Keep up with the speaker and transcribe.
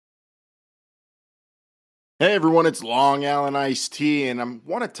Hey everyone, it's Long Island Iced Tea, and I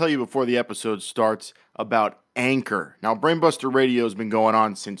want to tell you before the episode starts about Anchor. Now, Brainbuster Radio has been going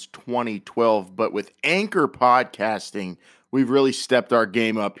on since 2012, but with Anchor podcasting, we've really stepped our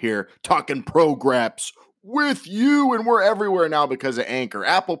game up here, talking pro-graps with you, and we're everywhere now because of Anchor.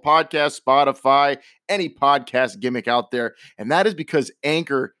 Apple Podcasts, Spotify, any podcast gimmick out there, and that is because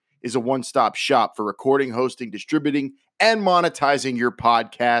Anchor is a one-stop shop for recording, hosting, distributing, and monetizing your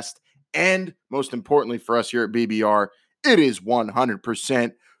podcast. And most importantly for us here at BBR, it is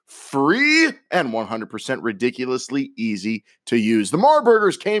 100% free and 100% ridiculously easy to use. The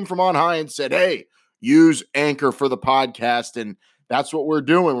Marburgers came from on high and said, hey, use Anchor for the podcast. And that's what we're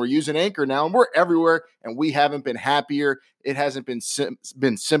doing. We're using Anchor now, and we're everywhere, and we haven't been happier. It hasn't been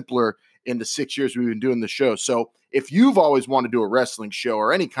simpler in the 6 years we've been doing the show. So if you've always wanted to do a wrestling show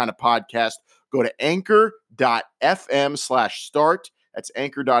or any kind of podcast, go to anchor.fm/start. That's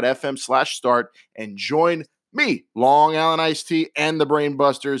anchor.fm/start and join me, Long Island Iced Tea, and the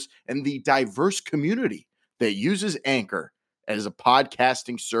Brainbusters, and the diverse community that uses Anchor as a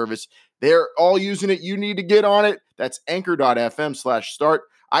podcasting service. They're all using it. You need to get on it. That's anchor.fm/start.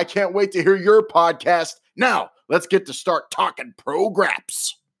 I can't wait to hear your podcast. Now, let's get to start talking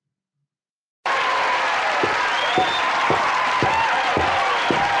pro-graps.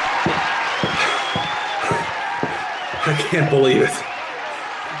 I can't believe it.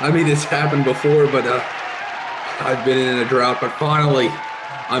 I mean, it's happened before, but I've been in a drought. But finally,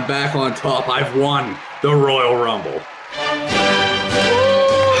 I'm back on top. I've won the Royal Rumble.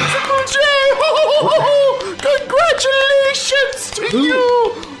 Oh, Triple J! Congratulations to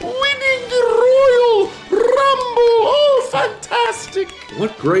you winning the Royal Rumble. Oh, fantastic.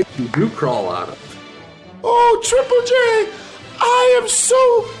 What grade did you crawl out of? Oh, Triple J, I am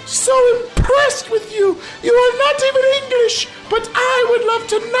so impressed with you. You are not even English, but I would love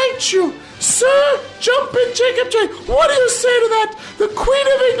to knight you. Sir Jumpin' Jacob J, what do you say to that? The Queen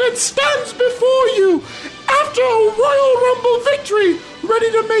of England stands before you after a Royal Rumble victory,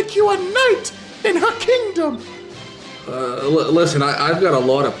 ready to make you a knight in her kingdom. Listen, I've got a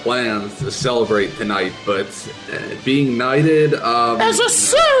lot of plans to celebrate tonight, but being knighted... As a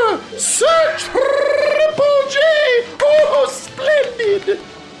Sir Triple J! Oh, splendid!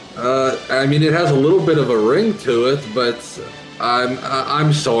 I mean, it has a little bit of a ring to it, but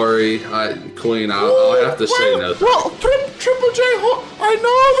I'm sorry, Queen. I'll have to say no. Well, Triple J, I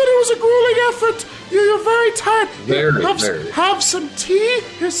know that it was a grueling effort. You're very tired. Very. Have some tea.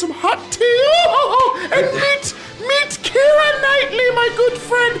 Here's some hot tea. And meet Keira Knightley, my good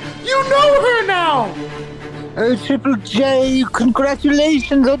friend. You know her now. Oh, Triple J,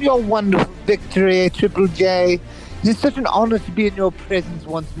 congratulations on your wonderful victory, Triple J. It is such an honor to be in your presence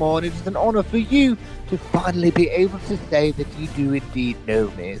once more, and it is an honor for you to finally be able to say that you do indeed know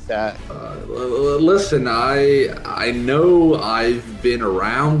me, sir. Listen, I know I've been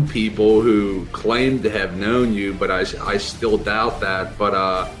around people who claim to have known you, but I still doubt that, but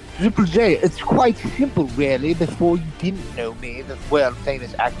Triple J, it's quite simple, really. Before you didn't know me, the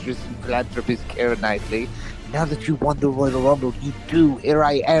world-famous actress and philanthropist Keira Knightley. Now that you won the Royal Rumble, you do. Here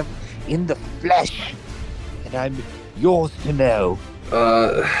I am, in the flesh. And I'm yours to know.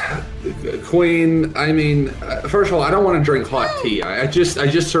 Queen, I mean, first of all, I don't want to drink hot tea. I just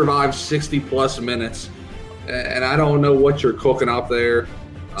survived 60-plus minutes, and I don't know what you're cooking up there.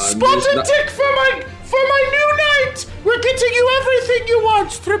 Spot and tick for my new night! We're getting you everything you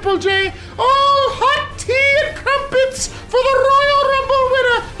want, Triple J. Oh, hot tea and crumpets for the Royal Rumble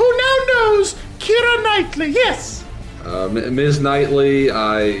winner, who now knows Keira Knightley. Yes. Ms. Knightley,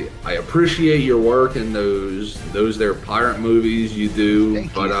 I appreciate your work in those there pirate movies you do.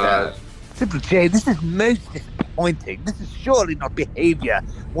 Thank you, sir. Triple J, this is most disappointing. This is surely not behavior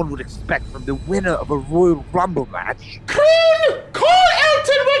one would expect from the winner of a Royal Rumble match. Queen, call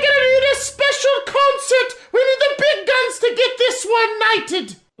Elton. We're gonna need a special concert. We need the big guns to get this one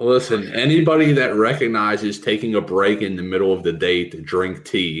knighted. Listen, anybody that recognizes taking a break in the middle of the day to drink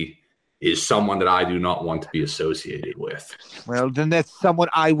tea is someone that I do not want to be associated with. Well, then that's someone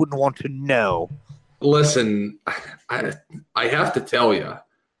I wouldn't want to know. Listen, I have to tell you,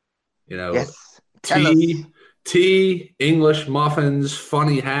 yes, tea, English muffins,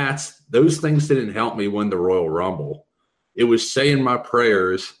 funny hats, those things didn't help me win the Royal Rumble. It was saying my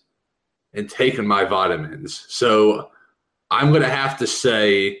prayers and taking my vitamins. So I'm going to have to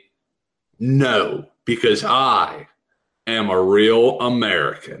say no, because I am a real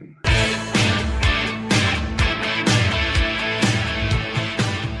American.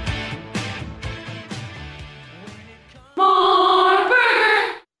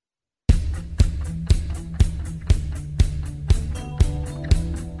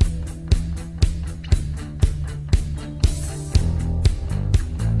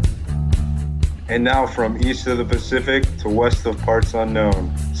 And now from east of the Pacific to west of parts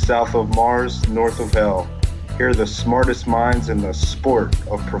unknown, south of Mars, north of hell, here are the smartest minds in the sport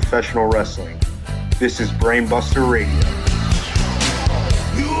of professional wrestling. This is Brainbuster Radio.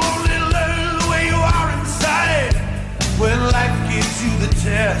 You only learn the way you are inside when life gives you the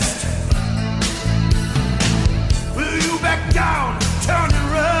test. Will you back down, turn and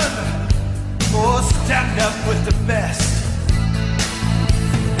run, or stand up with the best?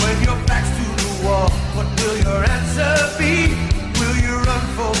 When your back's to the wall, what will your answer be? Will you run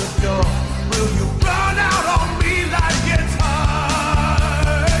for the door? Will you run out on me like it's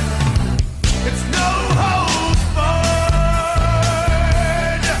hard? It's no holds barred.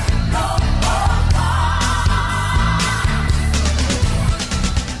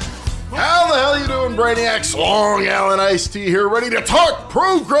 How the hell you doing, Brainiacs? Long Island Iced Tea here, ready to talk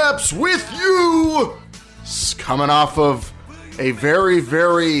programs with you. Coming off of a very,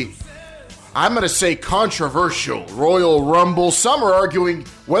 very, I'm going to say controversial Royal Rumble. Some are arguing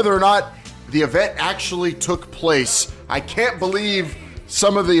whether or not the event actually took place. I can't believe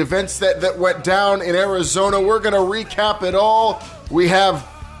some of the events that went down in Arizona. We're going to recap it all. We have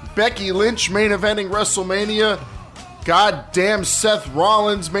Becky Lynch main eventing WrestleMania. Goddamn Seth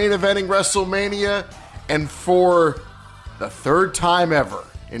Rollins main eventing WrestleMania. And for the third time ever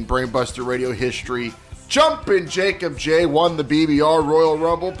in Brainbuster Radio history, Jumpin' Jacob J won the BBR Royal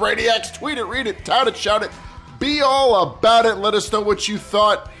Rumble. Brainiacs, tweet it, read it, tout it, shout it. Be all about it. Let us know what you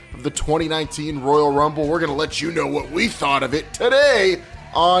thought of the 2019 Royal Rumble. We're going to let you know what we thought of it today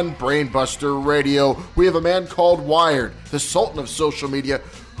on Brainbuster Radio. We have a man called Wired, the Sultan of social media,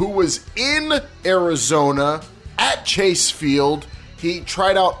 who was in Arizona at Chase Field. He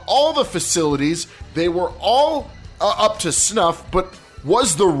tried out all the facilities. They were all up to snuff, but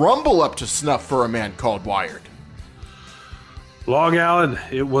was the Rumble up to snuff for a man called Wired? Long Island,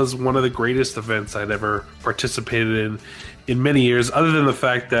 it was one of the greatest events I'd ever participated in many years, other than the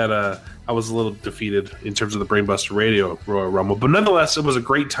fact that I was a little defeated in terms of the Brainbuster Radio Royal Rumble. But nonetheless, it was a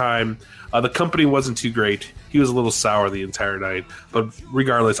great time. The company wasn't too great. He was a little sour the entire night. But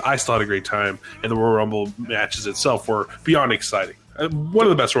regardless, I still had a great time. And the Royal Rumble matches itself were beyond exciting. One of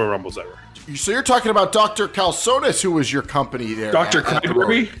the best Royal Rumbles ever. So you're talking about Dr. Calzones, who was your company there. Dr.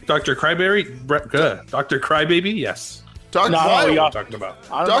 Crybaby? Dr. Crybaby? Dr. Crybaby? Yes. Dr. I'm talking about.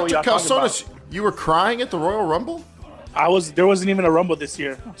 Dr. Calzones, you were crying at the Royal Rumble? There wasn't even a Rumble this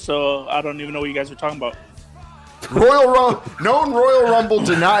year, so I don't even know what you guys were talking about. Known Royal Rumble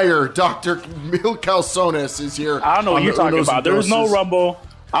denier, Dr. Mil Calzones is here. I don't know what you're talking about. There was no Rumble.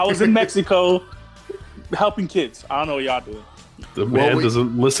 I was in Mexico helping kids. I don't know what y'all doing. The man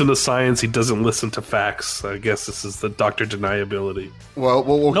doesn't listen to science. He doesn't listen to facts. I guess this is the Dr. Deniability. Well,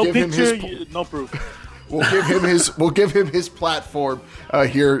 we'll no give picture, him his no proof. We'll give him his platform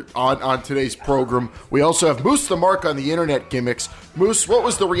here on today's program. We also have Moose the Mark on the internet gimmicks. Moose, what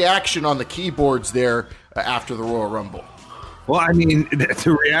was the reaction on the keyboards there after the Royal Rumble? Well, I mean,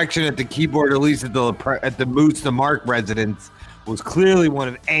 the reaction at the keyboard, at least at the Moose the Mark residence, was clearly one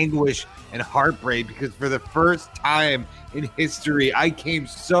of anguish and heartbreak, because for the first time in history, I came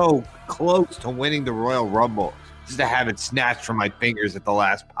so close to winning the Royal Rumble, just to have it snatched from my fingers at the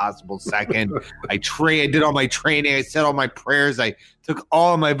last possible second. I did all my training. I said all my prayers. I took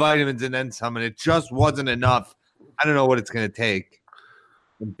all of my vitamins and then some, and it just wasn't enough. I don't know what it's going to take.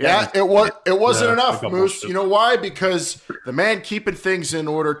 Yeah, it wasn't enough, Moose. You know why? Because the man keeping things in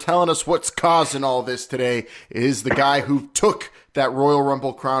order, telling us what's causing all this today, is the guy who took that Royal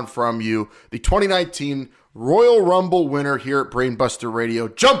Rumble crown from you, the 2019 Royal Rumble winner here at Brainbuster Radio,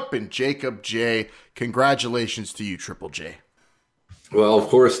 Jumpin' Jacob J. Congratulations to you, Triple J. Well, of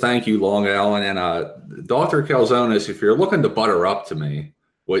course, thank you, Long Island. And Dr. Calzones, if you're looking to butter up to me,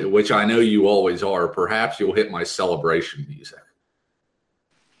 which I know you always are, perhaps you'll hit my celebration music.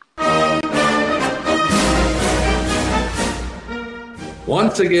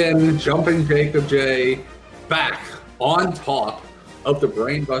 Once again, Jumping Jacob J back on top of the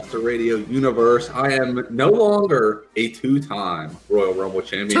Brainbuster Radio universe. I am no longer a two-time Royal Rumble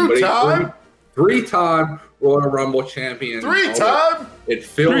champion, but three-time Royal Rumble champion. Three-time? It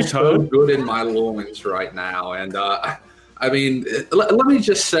feels so good in my loins right now. And I mean, let me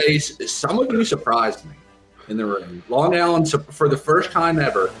just say, some of you surprised me in the ring. Long Island, for the first time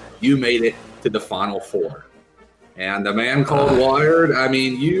ever, you made it to the Final Four. And the man called Wired, I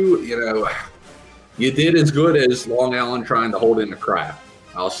mean, you did as good as Long Island trying to hold in the crap,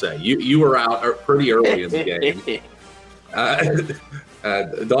 I'll say. You were out pretty early in the game.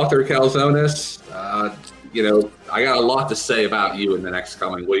 Dr. Calzones, I got a lot to say about you in the next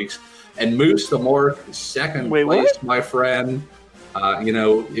coming weeks. And Moose the Mark, second place, my friend.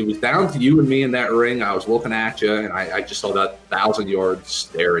 It was down to you and me in that ring. I was looking at you, and I just saw that 1,000-yard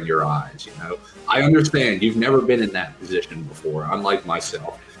stare in your eyes. I understand you've never been in that position before, unlike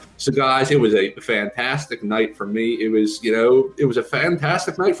myself. So, guys, it was a fantastic night for me. It was a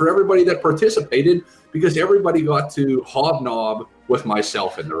fantastic night for everybody that participated because everybody got to hobnob with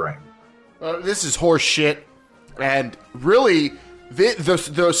myself in the ring. This is horse shit, and really,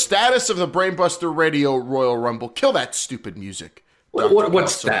 the status of the Brainbuster Radio Royal Rumble. Kill that stupid music. What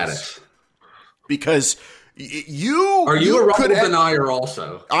status? Because you are you a Rumble denier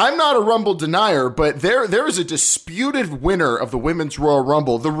also? I'm not a Rumble denier, but there is a disputed winner of the Women's Royal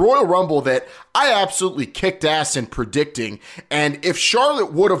Rumble, the Royal Rumble that I absolutely kicked ass in predicting. And if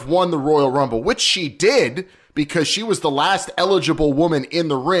Charlotte would have won the Royal Rumble, which she did, because she was the last eligible woman in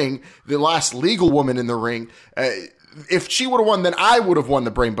the ring, the last legal woman in the ring. If she would have won, then I would have won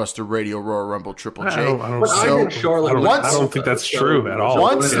the Brainbuster Radio Royal Rumble Triple J. I don't think that's true at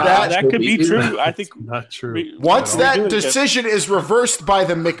all. That could be true. I think not true. Once that decision is reversed by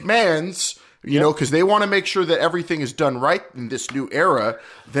the McMahons, because they want to make sure that everything is done right in this new era,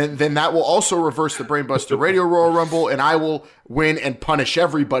 then that will also reverse the Brainbuster Radio Royal Rumble, and I will win and punish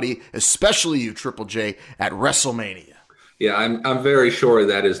everybody, especially you, Triple J, at WrestleMania. Yeah, I'm very sure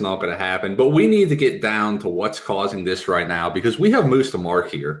that is not going to happen. But we need to get down to what's causing this right now because we have Moose the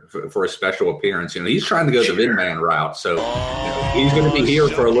Mark here for a special appearance. He's trying to go the Vinman route, so he's going to be here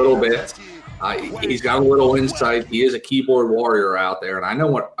for a little bit. He's got a little insight. He is a keyboard warrior out there, and I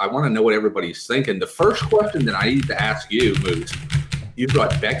want to know what everybody's thinking. The first question that I need to ask you, Moose, you've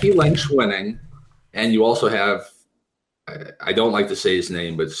got Becky Lynch winning, and you also have, I don't like to say his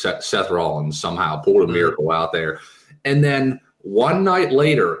name, but Seth Rollins somehow pulled a miracle out there. And then one night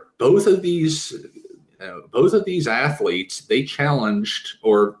later, both of these athletes, they challenged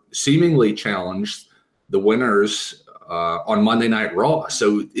or seemingly challenged the winners on Monday Night Raw.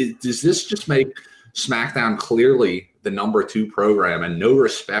 So does this just make SmackDown clearly the number 2 program and no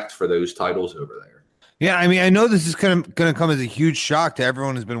respect for those titles over there? Yeah, I mean, I know this is going to come as a huge shock to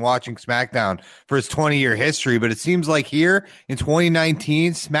everyone who's been watching SmackDown for its 20-year history, but it seems like here in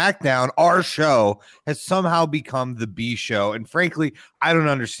 2019, SmackDown, our show, has somehow become the B show, and frankly, I don't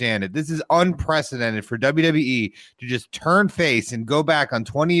understand it. This is unprecedented for WWE to just turn face and go back on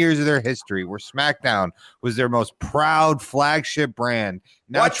 20 years of their history where SmackDown was their most proud flagship brand,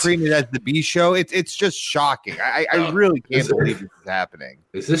 now treated as the B show. It's just shocking. I really can't believe this is happening.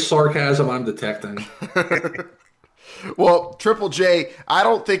 Is this sarcasm I'm detecting? Well, Triple J, I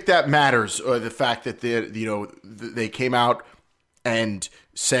don't think that matters. The fact that they came out and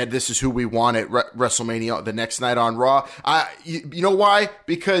said this is who we want at WrestleMania the next night on Raw. You know why?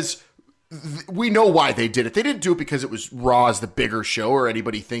 Because we know why they did it. They didn't do it because it was Raw as the bigger show or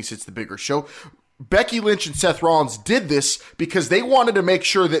anybody thinks it's the bigger show. Becky Lynch and Seth Rollins did this because they wanted to make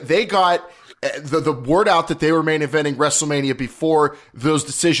sure that they got the word out that they were main eventing WrestleMania before those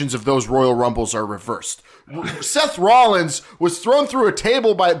decisions of those Royal Rumbles are reversed. Seth Rollins was thrown through a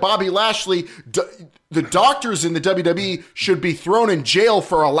table by Bobby Lashley. The doctors in the WWE should be thrown in jail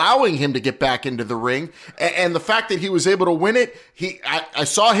for allowing him to get back into the ring. And the fact that he was able to win it, I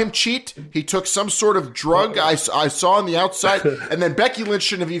saw him cheat. He took some sort of drug I saw on the outside. And then Becky Lynch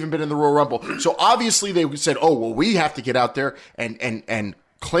shouldn't have even been in the Royal Rumble. So obviously they said, oh, well, we have to get out there and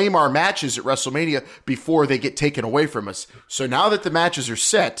claim our matches at WrestleMania before they get taken away from us. So now that the matches are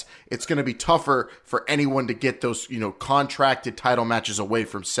set, it's going to be tougher for anyone to get those, contracted title matches away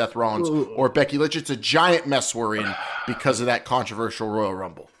from Seth Rollins or Becky Lynch. It's a giant mess we're in because of that controversial Royal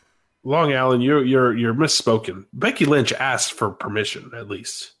Rumble. Long Allen, you're misspoken. Becky Lynch asked for permission, at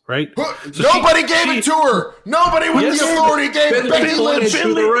least, right? So Nobody gave it to her. Nobody with the authority gave Becky Lynch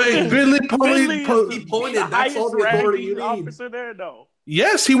to the ring. Finley pointed. That's all the authority you need. Officer there, no.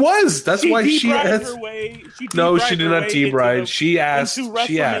 Yes, he was. That's why she had. No, she did not deep ride. She asked. Once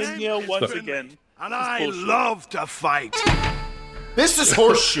again. And I love to fight. This is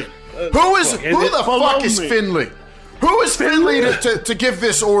horseshit. Who the fuck is Finley? Who is Finley to give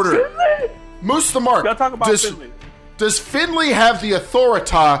this order? Finley? Moose the Mark. Y'all talk about Finley. Does Finley have the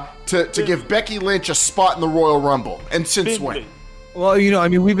authority to give Becky Lynch a spot in the Royal Rumble? And since when? Well,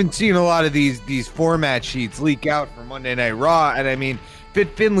 we've been seeing a lot of these format sheets leak out for Monday Night Raw, and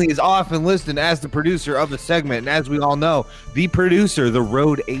Fit Finley is often listed as the producer of the segment, and as we all know, the producer, the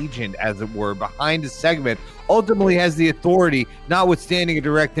road agent, as it were, behind the segment, ultimately has the authority, notwithstanding a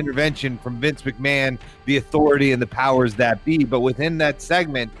direct intervention from Vince McMahon, the authority and the powers that be. But within that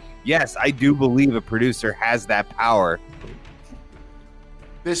segment, yes, I do believe a producer has that power.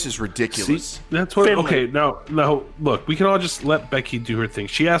 This is ridiculous. See, that's what. Finley. Okay, no. Look, we can all just let Becky do her thing.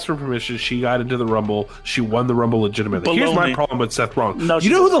 She asked for permission. She got into the Rumble. She won the Rumble legitimately. Here's my problem with Seth Rollins. No,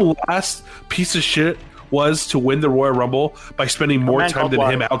 you know who the last piece of shit was to win the Royal Rumble by spending more time than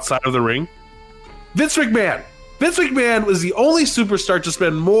him outside of the ring? Vince McMahon. Vince McMahon was the only superstar to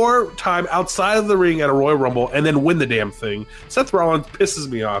spend more time outside of the ring at a Royal Rumble and then win the damn thing. Seth Rollins pisses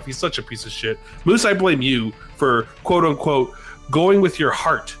me off. He's such a piece of shit. Moose, I blame you for quote unquote going with your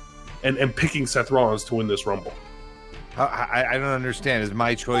heart and picking Seth Rollins to win this Rumble. I don't understand. Is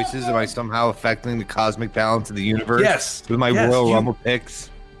my choices, am I somehow affecting the cosmic balance of the universe? Yes. With my Royal Rumble picks?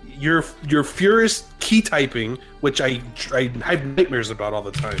 Your furious key typing, which I have nightmares about all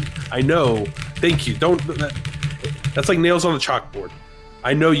the time. I know. Thank you. That's like nails on a chalkboard.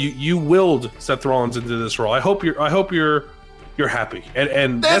 I know you willed Seth Rollins into this role. I hope you're happy.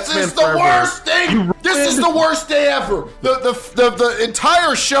 And this is the worst thing. This is the worst day ever. The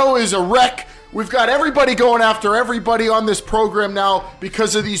entire show is a wreck. We've got everybody going after everybody on this program now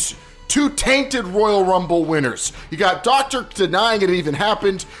because of these two tainted Royal Rumble winners. You got Doctor denying it even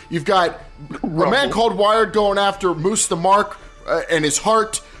happened. You've got a man called Wired going after Moose the Mark and his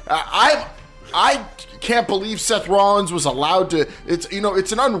heart. I can't believe Seth Rollins was allowed to. It's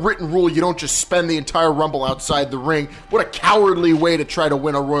an unwritten rule. You don't just spend the entire Rumble outside the ring. What a cowardly way to try to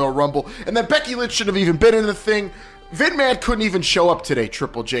win a Royal Rumble. And then Becky Lynch shouldn't have even been in the thing. Vidman couldn't even show up today,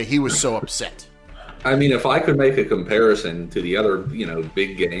 Triple J. He was so upset. I mean, if I could make a comparison to the other,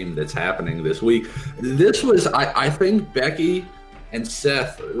 big game that's happening this week, this was, I think Becky and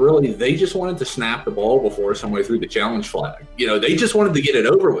Seth, really, they just wanted to snap the ball before somebody threw the challenge flag. They just wanted to get it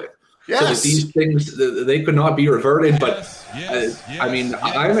over with. Yes. So that these things, they could not be reverted. But, I mean,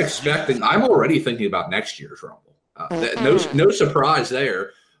 I'm already thinking about next year's Rumble. No surprise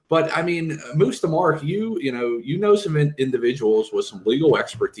there. But, I mean, Moose the Mark, you know some individuals with some legal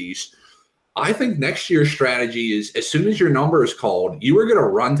expertise. I think next year's strategy is as soon as your number is called, you are going to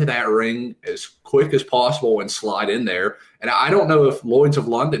run to that ring as quick as possible and slide in there. And I don't know if Lloyd's of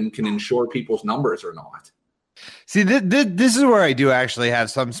London can ensure people's numbers or not. See, this is where I do actually have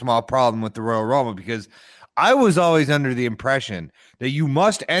some small problem with the Royal Rumble, because I was always under the impression that you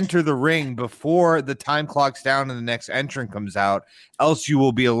must enter the ring before the time clock's down and the next entrant comes out, else you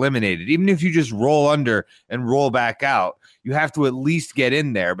will be eliminated. Even if you just roll under and roll back out, you have to at least get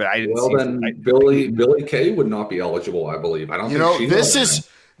in there. But I didn't. Well, then Billy Kay would not be eligible, I believe. I don't.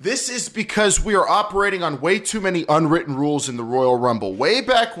 This is because we are operating on way too many unwritten rules in the Royal Rumble. Way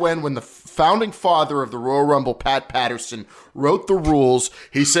back when the founding father of the Royal Rumble, Pat Patterson, wrote the rules,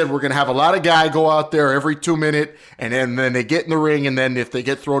 he said we're going to have a lot of guys go out there every 2 minutes, and then they get in the ring, and then if they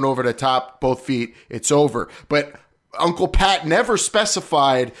get thrown over the top, both feet, it's over. But Uncle Pat never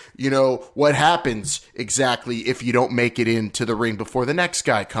specified, what happens exactly if you don't make it into the ring before the next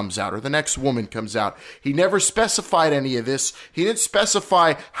guy comes out or the next woman comes out. He never specified any of this. He didn't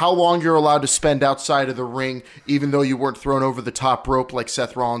specify how long you're allowed to spend outside of the ring, even though you weren't thrown over the top rope like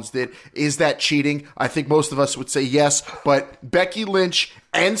Seth Rollins did. Is that cheating? I think most of us would say yes, but Becky Lynch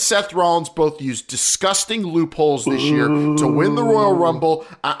and Seth Rollins both used disgusting loopholes this year to win the Royal Rumble.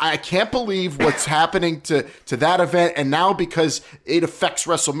 I can't believe what's happening to that event. And now because it affects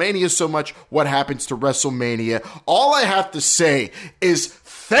WrestleMania so much, what happens to WrestleMania? All I have to say is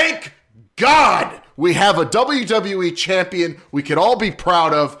thank God we have a WWE champion we could all be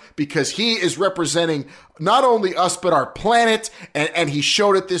proud of, because he is representing not only us, but our planet. And he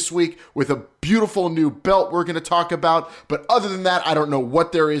showed it this week with a beautiful new belt we're going to talk about. But other than that, I don't know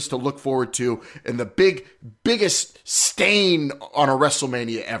what there is to look forward to in the biggest stain on a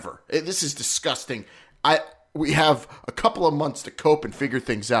WrestleMania ever. This is disgusting. We have a couple of months to cope and figure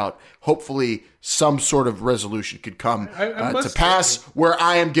things out. Hopefully some sort of resolution could come to pass where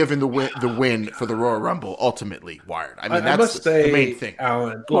I am given the win for the Royal Rumble, ultimately, Wired. I mean, that's the main thing.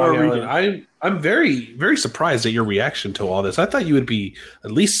 Alan, I'm very, very surprised at your reaction to all this. I thought you would be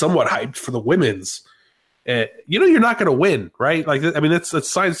at least somewhat hyped for the women's. You're not going to win, right? Like, I mean,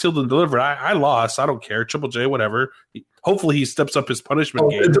 that's signed, sealed, and delivered. I lost. I don't care. Triple J, whatever. Hopefully he steps up his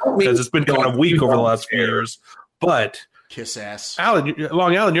punishment game, because it's been kind of weak over the last few years. But kiss ass,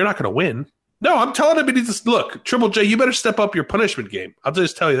 Long Allen, you're not going to win. No, I'm telling him he needs to look. Triple J, you better step up your punishment game. I'll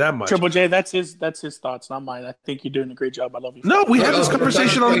just tell you that much. Triple J, that's his thoughts, not mine. I think you're doing a great job. I love you. No, we had this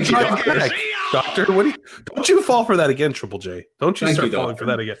conversation on the drive. Doctor, don't you fall for that again, Triple J? Don't you start falling for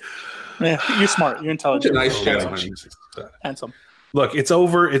that again? Yeah, you're smart. You're intelligent. Nice gentleman. Handsome. Look, it's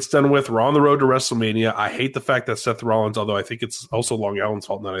over. It's done with. We're on the road to WrestleMania. I hate the fact that Seth Rollins, although I think it's also Long Island's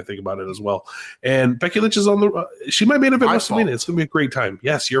fault now that I think about it as well. And Becky Lynch is on the. She might main event WrestleMania. fault. It's going to be a great time.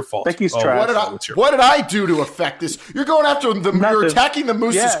 Yes, your fault. Becky's trash. What did I do to affect this? You're going after the. You're attacking the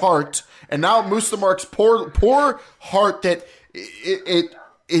Moose's heart, and now Moose the Mark's poor heart that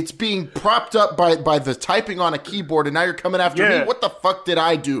it's being propped up by the typing on a keyboard, and now you're coming after me. What the fuck did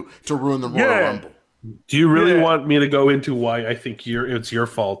I do to ruin the Royal Rumble? Do you really want me to go into why I think it's your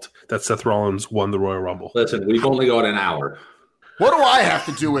fault that Seth Rollins won the Royal Rumble? Listen, we've only got an hour. What do I have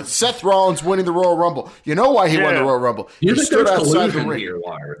to do with Seth Rollins winning the Royal Rumble? You know why he won the Royal Rumble? You He stood outside the ring. here,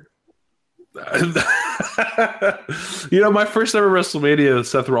 Wired. My first ever WrestleMania,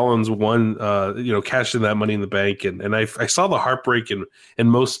 Seth Rollins won, cashed in that Money in the Bank. And I saw the heartbreak in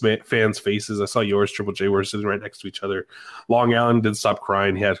most fans' faces. I saw yours, Triple J, were sitting right next to each other. Long Island didn't stop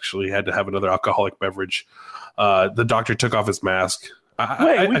crying. He actually had to have another alcoholic beverage. The doctor took off his mask.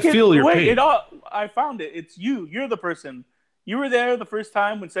 I feel your pain. I found it. It's you. You're the person. You were there the first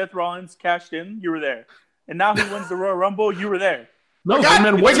time when Seth Rollins cashed in. You were there. And now he wins the Royal Rumble. You were there. No, we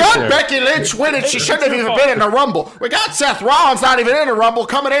got Becky Lynch winning. She shouldn't have even been in the Rumble. We got Seth Rollins not even in the Rumble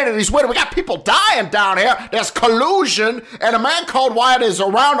coming in and he's winning. We got people dying down here. There's collusion, and a man called Wyatt is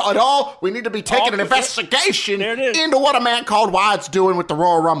around at all. We need to be taking an investigation into what a man called Wyatt's doing with the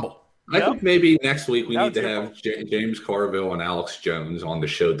Royal Rumble. I think maybe next week we need to have James Carville and Alex Jones on the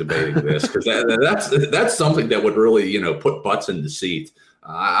show debating this, because that's something that would really put butts in the seat.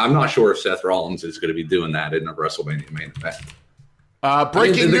 I'm not sure if Seth Rollins is going to be doing that in a WrestleMania main event.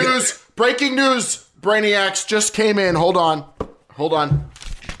 Breaking news, Brainiacs just came in. Hold on.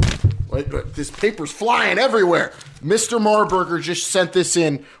 Wait, this paper's flying everywhere. Mr. Marburger just sent this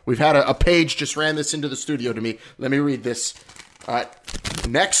in. We've had a page just ran this into the studio to me. Let me read this.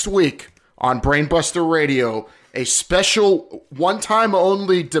 Next week on Brainbuster Radio, a special one-time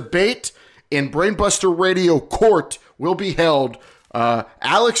only debate in Brainbuster Radio Court will be held.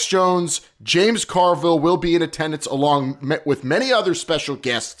 Alex Jones, James Carville will be in attendance along with many other special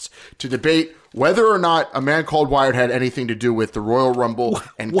guests to debate whether or not a man called Wyatt had anything to do with the Royal Rumble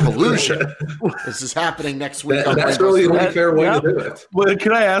and collusion. This is happening next week. That's really the only fair way to do it. Well,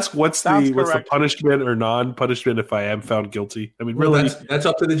 can I ask what's the punishment or non-punishment if I am found guilty? I mean, really, that's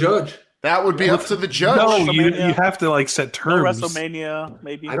up to the judge. That would be up to the judge. No, you have to set terms. WrestleMania,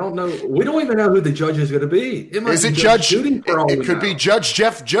 maybe. I don't know. We don't even know who the judge is going to be. Is it Judge? It could be Judge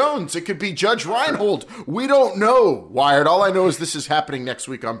Jeff Jones. It could be Judge Reinhold. We don't know, Wired. All I know is this is happening next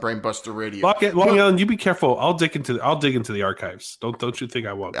week on Brainbuster Radio. Long Island, you be careful. I'll dig into the archives. Don't you think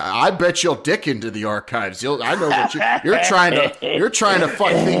I won't? I bet you'll dick into the archives. I know what you're trying to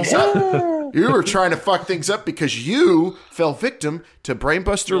fuck things up. You were trying to fuck things up because you fell victim to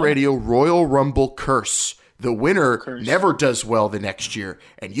Brainbuster Radio Royal Rumble curse. The winner never does well the next year,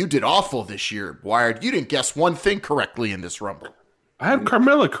 and you did awful this year, Wired. You didn't guess one thing correctly in this Rumble. I had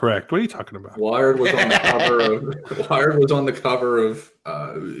Carmella correct. What are you talking about? Wired was on the cover of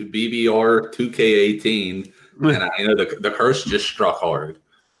BBR 2K18, and I know the curse just struck hard.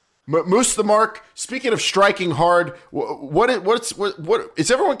 Moose the Mark, speaking of striking hard, what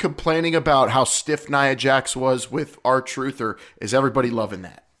is everyone complaining about how stiff Nia Jax was with R-Truth, or is everybody loving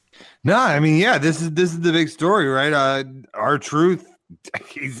that? No, I mean, yeah, this is the big story, right? R-Truth,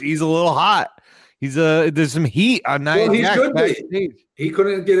 he's a little hot. There's some heat on Nia Jax. He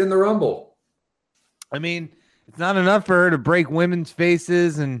couldn't get in the Rumble. I mean, it's not enough for her to break women's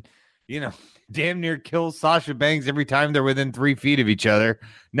faces and damn near kill Sasha Banks every time they're within 3 feet of each other.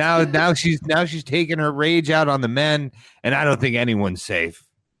 Now she's taking her rage out on the men, and I don't think anyone's safe.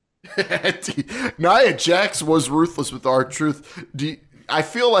 Nia Jax was ruthless with R-Truth. I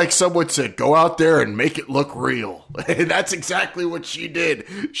feel like someone said, go out there and make it look real. And that's exactly what she did.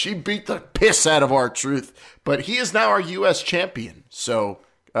 She beat the piss out of R-Truth, but he is now our U.S. champion. So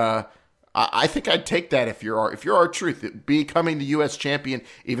I think I'd take that if you're R-Truth, becoming the U.S. champion,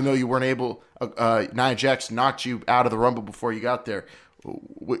 even though you weren't able. Nia Jax knocked you out of the Rumble before you got there.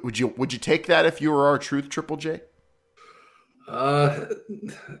 Would you take that if you were R-Truth, Triple J? Not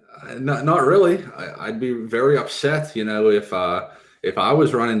really. I'd be very upset, if I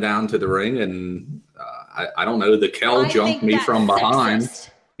was running down to the ring and I don't know, the Kel jumped me from behind.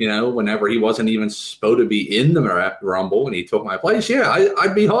 Whenever he wasn't even supposed to be in the Rumble and he took my place. Yeah,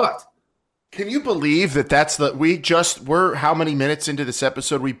 I'd be hot. Can you believe we're how many minutes into this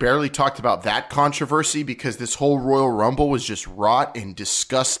episode? We barely talked about that controversy because this whole Royal Rumble was just wrought in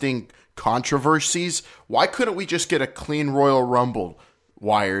disgusting controversies. Why couldn't we just get a clean Royal Rumble,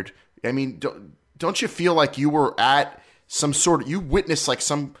 Wired? I mean, don't you feel like you were at you witnessed like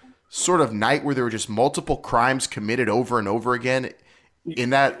some sort of night where there were just multiple crimes committed over and over again? in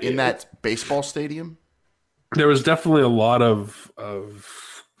that baseball stadium? There was definitely a lot of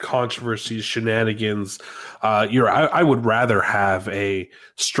controversies, shenanigans. I would rather have a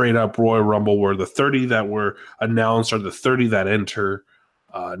straight up Royal Rumble where the 30 that were announced are the 30 that enter.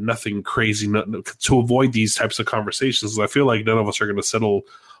 Nothing crazy to avoid these types of conversations. I feel like none of us are going to settle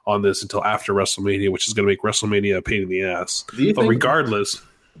on this until after WrestleMania, which is going to make WrestleMania a pain in the ass. But regardless,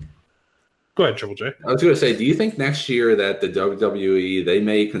 go ahead, Triple J. I was going to say, do you think next year that the WWE, they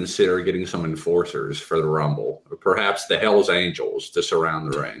may consider getting some enforcers for the Rumble, or perhaps the Hells Angels to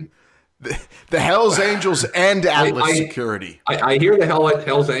surround the ring? The Hells Angels and Atlas Security. I hear the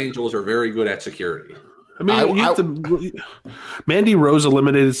Hells Angels are very good at security. I mean, Mandy Rose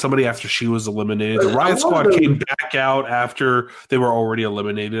eliminated somebody after she was eliminated. The Riot Squad came back out after they were already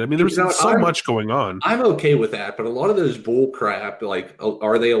eliminated. I mean, there was so much going on. I'm okay with that, but a lot of those bull crap, like,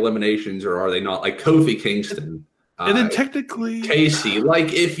 are they eliminations or are they not? Like Kofi Kingston. And then technically... Casey,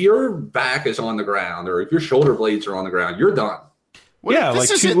 like, if your back is on the ground or if your shoulder blades are on the ground, you're done. Well, yeah, like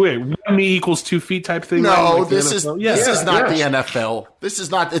 1 knee equals 2 feet type thing. No, like this is not the NFL. This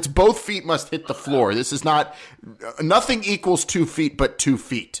is not. It's both feet must hit the floor. This is not. Nothing equals 2 feet, but 2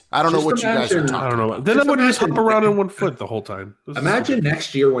 feet. I don't know what you guys are talking about. I don't know. Then I would just hop around on 1 foot the whole time. Imagine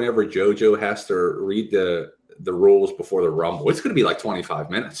next year whenever JoJo has to read the rules before the Rumble. It's going to be like 25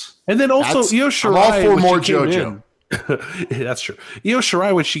 minutes. And then also Io Shirai. I'm all for more JoJo. That's true. Io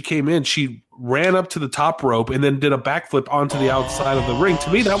Shirai, when she came in, she ran up to the top rope and then did a backflip onto the outside of the ring.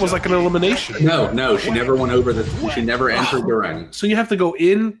 To me, that was like an elimination. No, she never went over she never entered the ring. So you have to go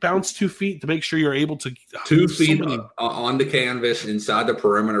in, bounce 2 feet to make sure you're able to 2 feet on the canvas inside the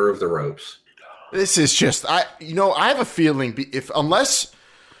perimeter of the ropes. This is just I have a feeling unless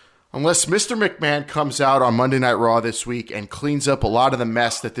Mr. McMahon comes out on Monday Night Raw this week and cleans up a lot of the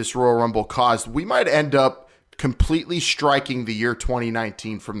mess that this Royal Rumble caused, we might end up completely striking the year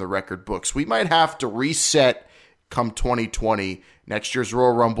 2019 from the record books. We might have to reset come 2020, next year's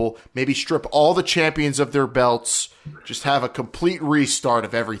Royal Rumble, maybe strip all the champions of their belts, just have a complete restart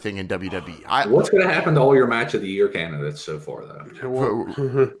of everything in WWE. What's going to happen to all your match of the year candidates so far,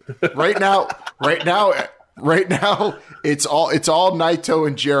 though? Right now, it's all Naito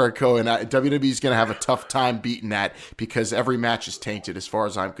and Jericho, and WWE's going to have a tough time beating that because every match is tainted as far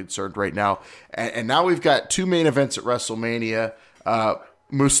as I'm concerned right now. And now we've got 2 main events at WrestleMania.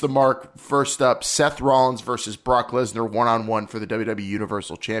 Moose the Mark, first up, Seth Rollins versus Brock Lesnar 1-on-1 for the WWE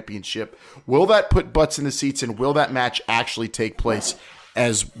Universal Championship. Will that put butts in the seats, and will that match actually take place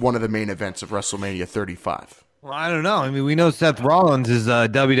as one of the main events of WrestleMania 35? Well, I don't know. I mean, we know Seth Rollins is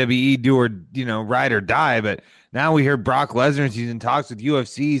WWE do or ride or die, but now we hear Brock Lesnar. He's in talks with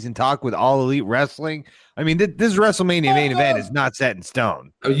UFC. He's in talk with All Elite Wrestling. I mean, this WrestleMania main event is not set in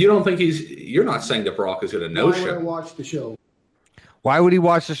stone. You don't think you're not saying that Brock is going to no-show? Watch the show. Why would he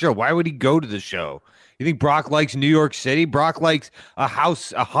watch the show? Why would he go to the show? You think Brock likes New York City? Brock likes a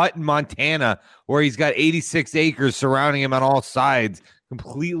hut in Montana where he's got 86 acres surrounding him on all sides,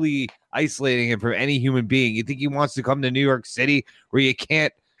 completely isolating him from any human being. You think he wants to come to New York City where you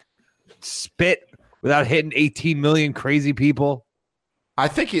can't spit without hitting 18 million crazy people? I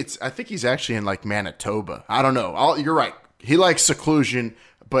think he's actually in like Manitoba. I don't know. You're right. He likes seclusion,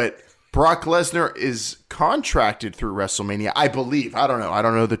 but Brock Lesnar is contracted through WrestleMania, I believe. I don't know. I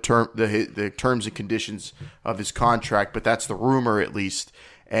don't know the terms and conditions of his contract, but that's the rumor at least.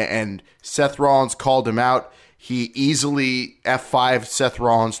 And Seth Rollins called him out. He easily F5 Seth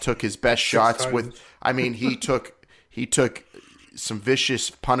Rollins, took his best shots he took some vicious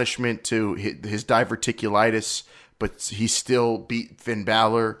punishment to his diverticulitis, but he still beat Finn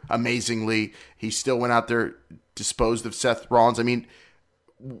Balor amazingly. He still went out there, disposed of Seth Rollins. I mean,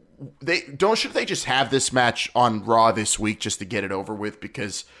 shouldn't they just have this match on Raw this week just to get it over with?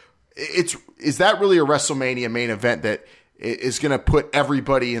 Because is that really a WrestleMania main event that is going to put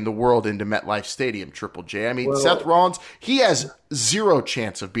everybody in the world into MetLife Stadium, Triple J? I mean, Seth Rollins, he has zero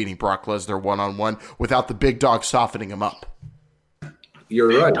chance of beating Brock Lesnar 1-on-1 without the big dog softening him up. You're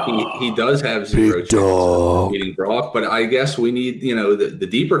right. He does have zero chance of beating Brock, but I guess we need, the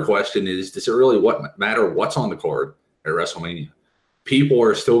deeper question is, does it really matter what's on the card at WrestleMania? People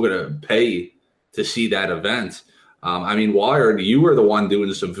are still going to pay to see that event. I mean, Wired, you were the one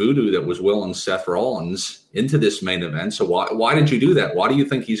doing some voodoo that was willing Seth Rollins into this main event. So why did you do that? Why do you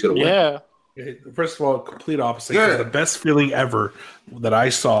think he's going to win? Yeah. First of all, complete opposite. Yeah. The best feeling ever that I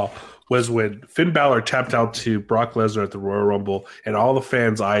saw was when Finn Balor tapped out to Brock Lesnar at the Royal Rumble, and all the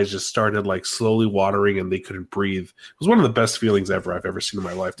fans' eyes just started like slowly watering, and they couldn't breathe. It was one of the best feelings ever I've ever seen in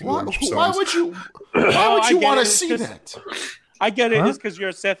my life. Why would you want to see that? I get it. Huh? It's because you're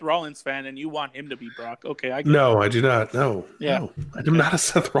a Seth Rollins fan and you want him to be Brock. Okay, I get No, I do not. No. Yeah. No. I'm not a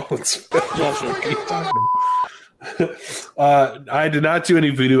Seth Rollins fan. Yeah, sure. What are you talking about? I did not do any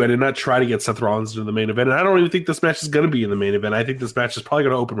voodoo. I did not try to get Seth Rollins into the main event. And I don't even think this match is going to be in the main event. I think this match is probably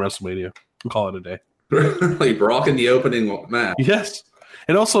going to open WrestleMania. We'll call it a day. Really, Brock in the opening match. Yes.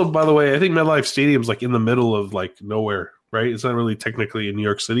 And also, by the way, I think MetLife Stadium's like in the middle of like nowhere, right? It's not really technically in New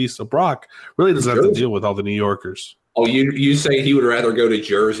York City. So Brock really doesn't have to deal with all the New Yorkers. Oh, you say he would rather go to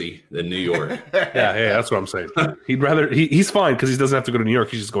Jersey than New York. Yeah, that's what I'm saying. He'd rather he's fine because he doesn't have to go to New York.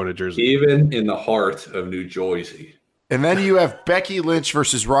 He's just going to Jersey. Even in the heart of New Jersey. And then you have Becky Lynch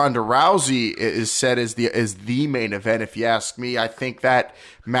versus Ronda Rousey is set as the main event. If you ask me, I think that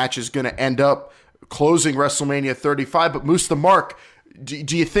match is going to end up closing WrestleMania 35. But Moose the Mark,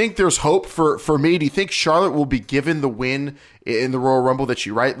 do you think there's hope for me? Do you think Charlotte will be given the win in the Royal Rumble that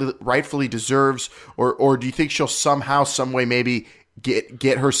she rightfully deserves, or do you think she'll somehow, some way, maybe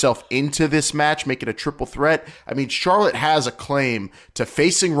get herself into this match, make it a triple threat? I mean, Charlotte has a claim to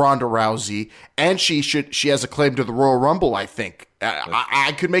facing Ronda Rousey, and she has a claim to the Royal Rumble. I think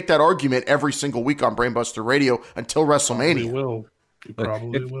I could make that argument every single week on Brainbuster Radio until WrestleMania.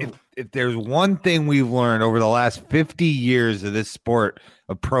 Probably will. If there's one thing we've learned over the last 50 years of this sport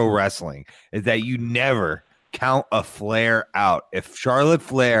of pro wrestling, is that you never count a Flair out. If Charlotte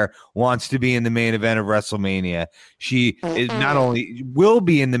Flair wants to be in the main event of WrestleMania, she is not only will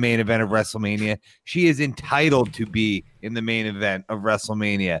be in the main event of WrestleMania, she is entitled to be in the main event of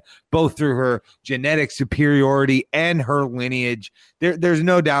WrestleMania, both through her genetic superiority and her lineage. There's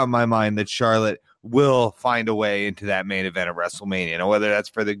no doubt in my mind that Charlotte will find a way into that main event of WrestleMania. Now, whether that's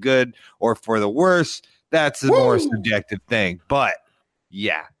for the good or for the worse, that's a more subjective thing. But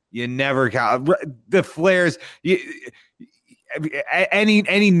yeah, you never count the Flairs.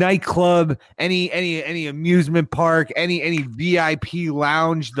 Any nightclub, any amusement park, any VIP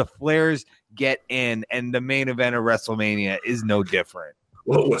lounge, the Flairs get in, and the main event of WrestleMania is no different.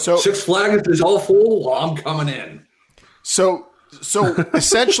 Whoa, so Six Flags is all full. Well, I'm coming in. So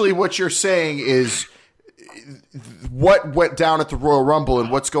essentially what you're saying is what went down at the Royal Rumble and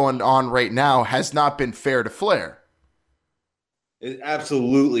what's going on right now has not been fair to Flair. It's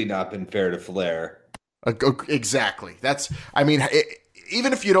absolutely not been fair to Flair. Exactly.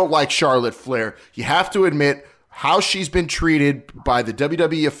 Even if you don't like Charlotte Flair, you have to admit how she's been treated by the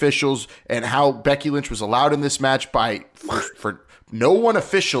WWE officials and how Becky Lynch was allowed in this match for no one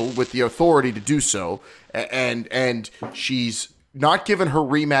official with the authority to do so. And she's not given her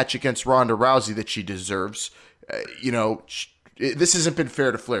rematch against Ronda Rousey that she deserves. This hasn't been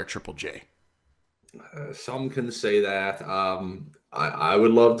fair to Flair, Triple J. Some can say that. I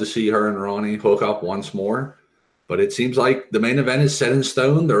would love to see her and Ronnie hook up once more, but it seems like the main event is set in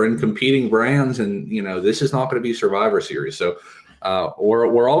stone. They're in competing brands, and this is not going to be Survivor Series. So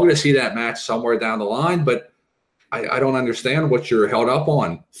we're all going to see that match somewhere down the line. But I don't understand what you're held up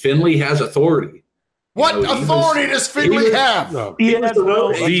on. Finlay has authority. What authority does Finlay have? No, he has the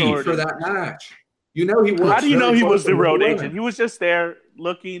road agent for that match. He was. How do you know he was the road agent? He was just there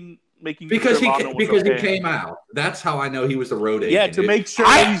looking, making because sure he came out. That's how I know he was the road agent. Yeah, to make sure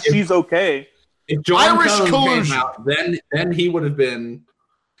she's okay. If John Irish collusion came out, then he would have been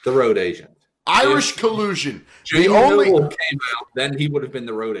the road agent. Irish collusion. The only came out, then he would have been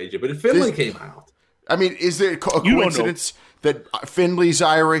the road agent. But if Finlay came out, I mean, is there a coincidence that Finlay's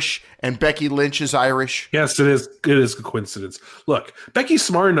Irish and Becky Lynch is Irish? Yes, it is. It is a coincidence. Look, Becky's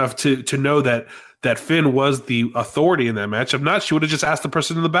smart enough to know that Finn was the authority in that match. If not, she would have just asked the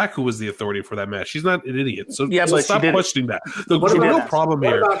person in the back who was the authority for that match. She's not an idiot. So stop questioning that. The real problem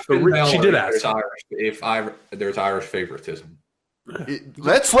here, she did ask. There's Irish favoritism.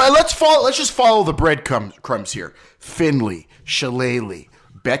 Let's just follow the breadcrumbs here. Finlay, Shillelagh,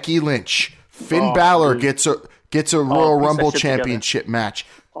 Becky Lynch, Finn Balor gets a Royal Rumble championship match.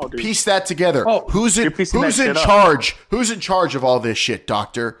 Piece that together. Who's in charge? Who's in charge of all this shit,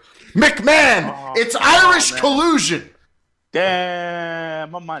 Doctor? McMahon. It's Irish collusion.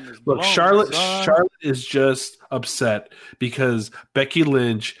 Damn, my mind is blown. Look, Charlotte is just upset because Becky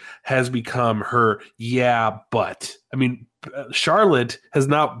Lynch has become her but. I mean, Charlotte has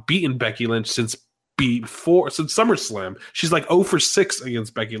not beaten Becky Lynch since SummerSlam. She's like 0 for 6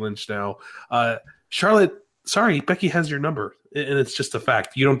 against Becky Lynch now. Charlotte, sorry, Becky has your number, and it's just a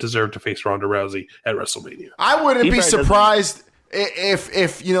fact. You don't deserve to face Ronda Rousey at WrestleMania. I wouldn't be surprised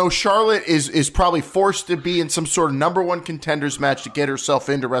if Charlotte is probably forced to be in some sort of number one contenders match to get herself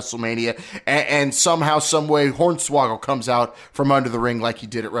into WrestleMania, and somehow, some way, Hornswoggle comes out from under the ring like he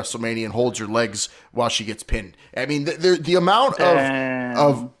did at WrestleMania and holds her legs while she gets pinned. I mean, the amount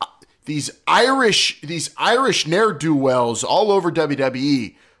of these Irish ne'er-do-wells all over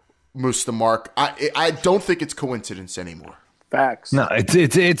WWE. Moose the Mark. I don't think it's coincidence anymore. Facts. No,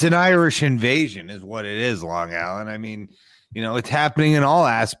 it's an Irish invasion, is what it is, Long Island. I mean, it's happening in all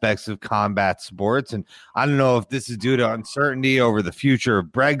aspects of combat sports, and I don't know if this is due to uncertainty over the future of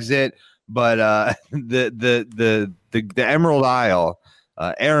Brexit, but the Emerald Isle,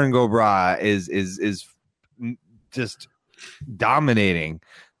 Aaron Gobra is just dominating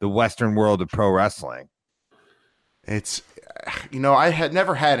the Western world of pro wrestling. It's, I had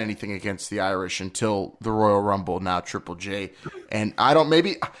never had anything against the Irish until the Royal Rumble, now Triple J. And I don't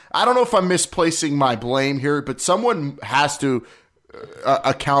know if I'm misplacing my blame here, but someone has to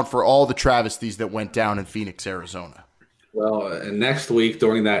account for all the travesties that went down in Phoenix, Arizona. Well, next week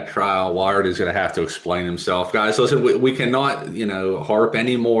during that trial, Wired is going to have to explain himself. Guys, listen, we cannot, harp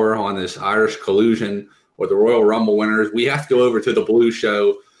anymore on this Irish collusion with the Royal Rumble winners. We have to go over to the Blue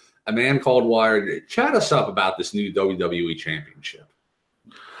Show. A man called Wired. Chat us up about this new WWE Championship.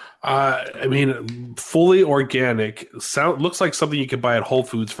 Fully organic. Looks like something you could buy at Whole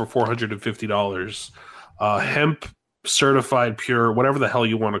Foods for $450. Hemp certified pure, whatever the hell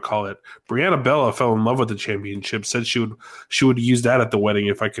you want to call it. Brianna Bella fell in love with the championship. Said she would use that at the wedding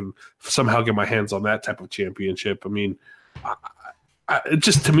if I can somehow get my hands on that type of championship. I mean,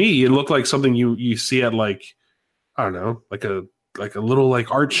 just to me, it looked like something you see at I don't know, like a little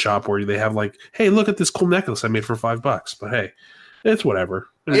art shop where they have hey, look at this cool necklace I made for $5. But hey, it's whatever.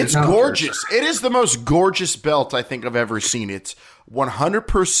 It's gorgeous. It is the most gorgeous belt I think I've ever seen. It's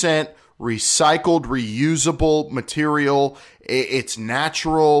 100% recycled, reusable material. It's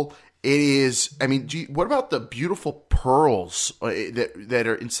natural. It is. I mean, what about the beautiful pearls that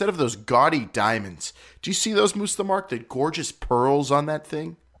are instead of those gaudy diamonds? Do you see those, Moose the Mark? The gorgeous pearls on that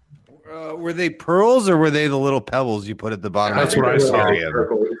thing. Were they pearls or were they the little pebbles you put at the bottom? That's what I saw. Yeah,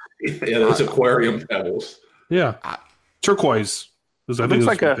 those aquarium pebbles. Yeah, turquoise. I think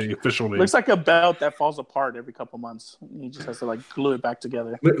it's the official name. Looks like a belt that falls apart every couple months. He just has to glue it back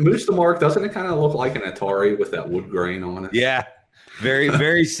together. Moose the Mark, doesn't it kind of look like an Atari with that wood grain on it? Yeah, very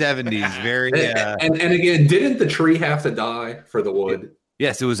very 70s. Very. And again, didn't the tree have to die for the wood?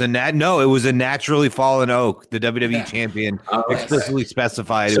 Yes, it was a naturally fallen oak. The WWE champion explicitly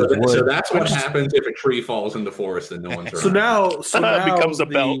specified it was wood. So that's what happens if a tree falls in the forest and no one's around. So now it becomes a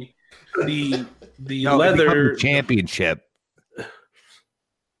belt. The leather championship.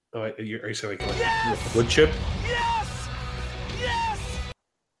 Oh, are you saying wood chip? Yes!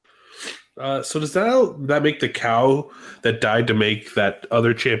 So does that make the cow that died to make that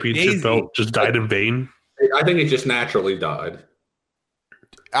other championship belt just died in vain? I think it just naturally died.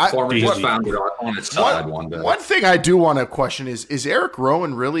 Farmer just found it on its side one day. One thing I do want to question is Eric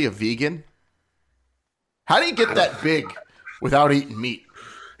Rowan really a vegan? How do you get that big without eating meat?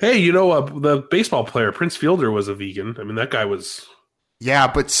 Hey, the baseball player Prince Fielder was a vegan. I mean, that guy was. Yeah,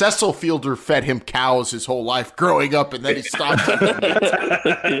 but Cecil Fielder fed him cows his whole life growing up, and then he stopped eating meat.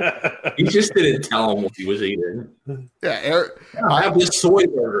 He just didn't tell him what he was eating. Yeah, Eric. I have this soy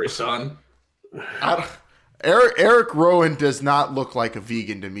burger, son. Eric Rowan does not look like a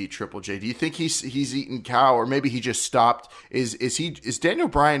vegan to me, Triple J. Do you think he's eating cow, or maybe he just stopped? Is Daniel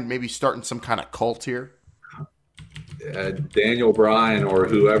Bryan maybe starting some kind of cult here? Daniel Bryan or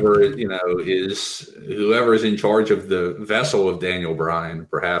whoever is in charge of the vessel of Daniel Bryan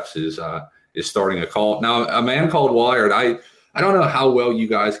perhaps is starting a cult. Now, a man called Wired. I don't know how well you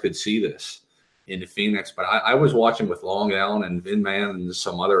guys could see this in Phoenix, but I was watching with Long Allen and Vin Man and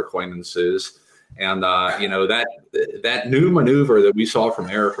some other acquaintances. And that new maneuver that we saw from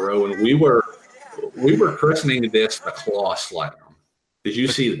Eric Rowan, we were christening this the Claw Slam. Did you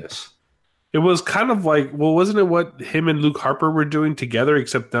see this? It was kind of wasn't it what him and Luke Harper were doing together?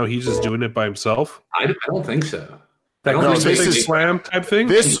 Except now he's just doing it by himself. I don't think so. That Christmas Slam type thing.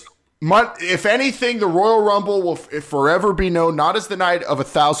 This month, if anything, the Royal Rumble will forever be known not as the night of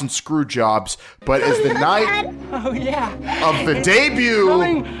 1,000 screw jobs, but as the night of the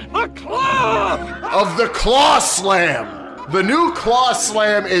debut of the Claw Slam. The new Claw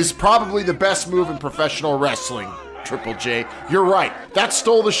Slam is probably the best move in professional wrestling, Triple J. You're right. That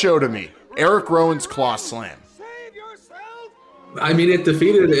stole the show to me. Eric Rowan's Claw Slam. I mean, it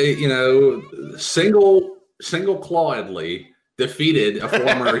defeated single-clawedly defeated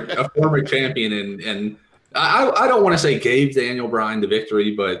a former champion, and I don't want to say gave Daniel Bryan the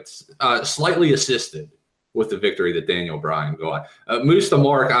victory, but slightly assisted with the victory that Daniel Bryan got. Moose the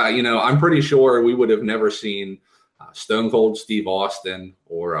Mark, I'm pretty sure we would have never seen Stone Cold Steve Austin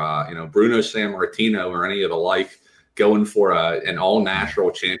or Bruno Sammartino or any of the like going for an all-natural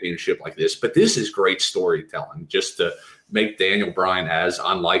championship like this. But this is great storytelling, just to make Daniel Bryan as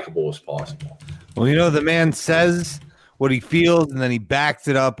unlikable as possible. Well, you know, the man says what he feels, and then he backs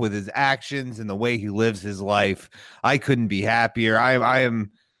it up with his actions and the way he lives his life. I couldn't be happier. I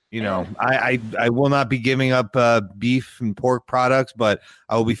am, you know, I will not be giving up beef and pork products, but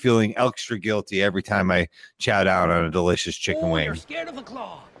I will be feeling extra guilty every time I chow down on a delicious chicken wing. You're scared of the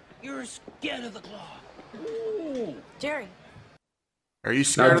claw. You're scared of the claw. Ooh. Jerry. Are you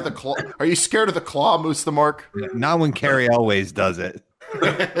scared of the claw? Are you scared of the claw, Moose the Mark? Not when Carrie Elways does it. Do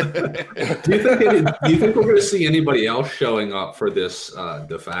you think we're going to see anybody else showing up for this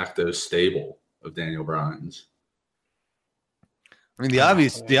de facto stable of Daniel Bryan's? I mean, the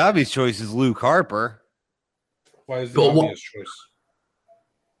obvious choice is Luke Harper. Why is the obvious choice?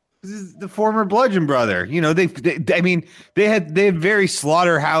 This is the former Bludgeon brother. You know, they had very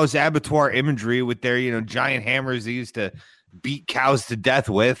slaughterhouse abattoir imagery with their, you know, giant hammers they used to beat cows to death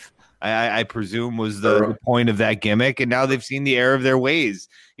with. I presume was the point of that gimmick, and now they've seen the error of their ways.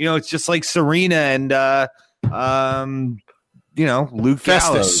 You know, it's just like Serena and you know, Luke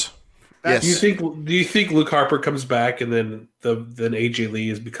Festus. Yes. Do you think Luke Harper comes back and then AJ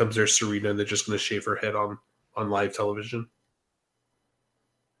Lee becomes their Serena and they're just going to shave her head on live television?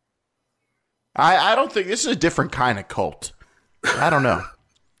 I don't think this is a different kind of cult. I don't know.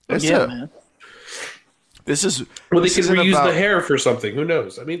 Man. They can reuse the hair for something. Who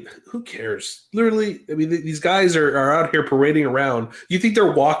knows? I mean, who cares? Literally, I mean, these guys are out here parading around. You think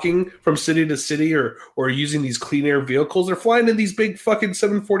they're walking from city to city or using these clean air vehicles? They're flying in these big fucking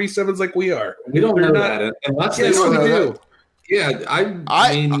 747s like we are. We don't know that unless they do. Yeah, I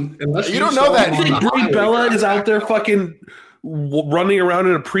mean, unless you don't know that. You think Brie Bella is out there fucking running around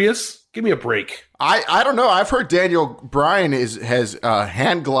in a Prius? Give me a break. I don't know. I've heard Daniel Bryan has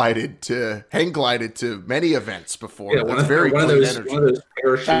hang glided to many events before. Yeah, one of those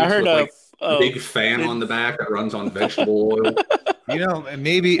parachutes. I heard with a big fan on the back that runs on vegetable oil. You know,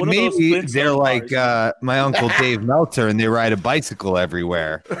 maybe they're like my uncle Dave Meltzer, and they ride a bicycle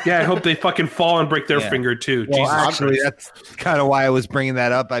everywhere. Yeah, I hope they fucking fall and break their finger too. Well, Jesus actually, Christ. that's kind of why I was bringing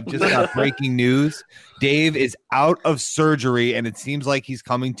that up. I've just got breaking news. Dave is out of surgery, and it seems like he's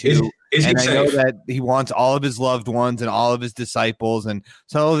coming to. Is he and I know safe? that he wants all of his loved ones and all of his disciples and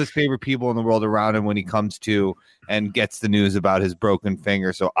some of his favorite people in the world around him when he comes to and gets the news about his broken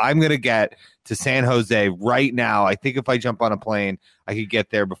finger. So I'm going to get to San Jose right now. I think if I jump on a plane, I could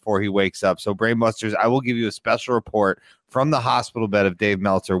get there before he wakes up. So Brainbusters, I will give you a special report from the hospital bed of Dave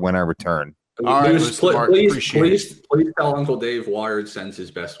Meltzer when I return. All right, please tell Uncle Dave Wired sends his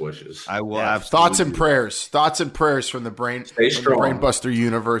best wishes. I will. Yeah, thoughts and prayers from the Brainbuster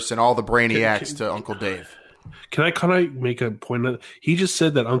universe and all the brainiacs to Uncle Dave. Can I make a point? He just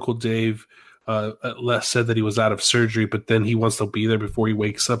said that Uncle Dave said that he was out of surgery, but then he wants to be there before he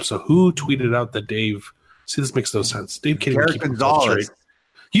wakes up. So who tweeted out that Dave? See, this makes no sense. Dave can't even keep himself straight.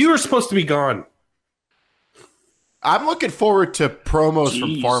 You were supposed to be gone. I'm looking forward to promos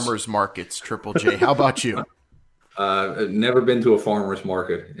from farmers markets, Triple J. How about you? I've never been to a farmer's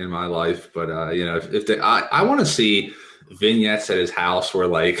market in my life, but you know, I want to see vignettes at his house where,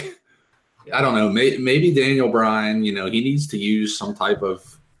 like, I don't know, maybe Daniel Bryan, you know, he needs to use some type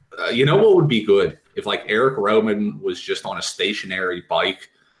of, you know, what would be good if like Eric Rowan was just on a stationary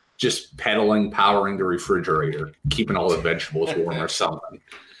bike, just powering the refrigerator, keeping all the vegetables warm or something.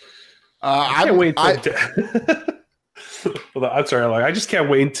 I can't wait. I'm sorry, I just can't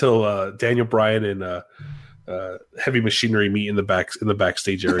wait until Daniel Bryan and Heavy Machinery meet in the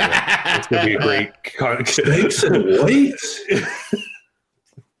backstage area. It's gonna be a great steaks and weights.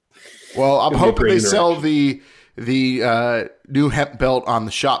 Well, I'm hoping they sell the new hemp belt on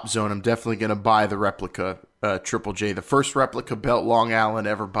the Shop Zone. I'm definitely gonna buy the replica. Triple J, the first replica belt Long Island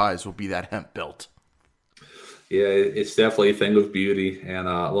ever buys will be that hemp belt. Yeah, it's definitely a thing of beauty. And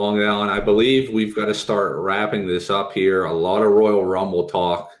Long Island, I believe we've got to start wrapping this up here. A lot of Royal Rumble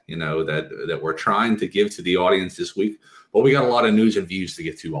talk, you know, that we're trying to give to the audience this week. But we got a lot of news and views to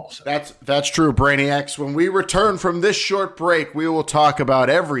get to also. That's true, Brainiacs. When we return from this short break, we will talk about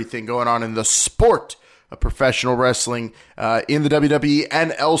everything going on in the sport of professional wrestling in the WWE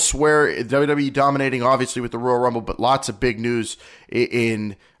and elsewhere. WWE dominating, obviously, with the Royal Rumble, but lots of big news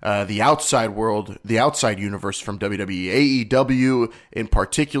in the outside world, the outside universe from WWE, AEW in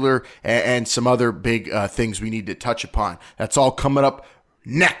particular, and some other big things we need to touch upon. That's all coming up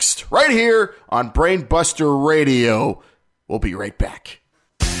next, right here on Brainbuster Radio. We'll be right back.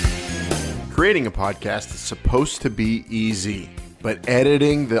 Creating a podcast is supposed to be easy, but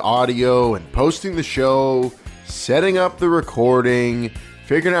editing the audio and posting the show, setting up the recording,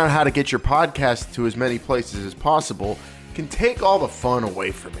 figuring out how to get your podcast to as many places as possible can take all the fun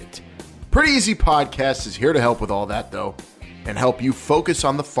away from it. Pretty Easy Podcast is here to help with all that, though, and help you focus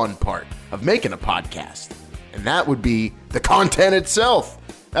on the fun part of making a podcast. And that would be the content itself.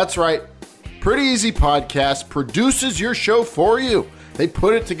 That's right. Pretty Easy Podcast produces your show for you. They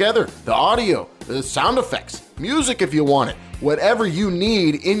put it together, the audio, the sound effects, music if you want it. Whatever you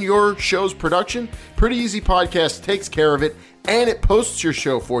need in your show's production, Pretty Easy Podcast takes care of it, and it posts your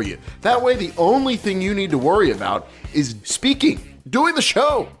show for you. That way, the only thing you need to worry about is speaking, doing the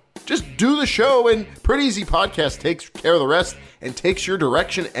show. Just do the show, and Pretty Easy Podcast takes care of the rest and takes your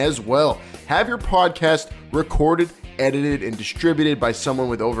direction as well. Have your podcast recorded, edited, and distributed by someone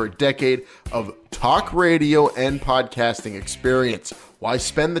with over a decade of talk radio and podcasting experience. Why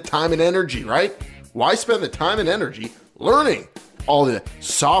spend the time and energy, right? Why spend the time and energy learning all the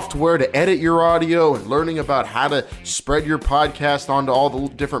software to edit your audio and learning about how to spread your podcast onto all the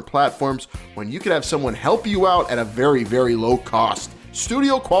different platforms when you could have someone help you out at a very, very low cost?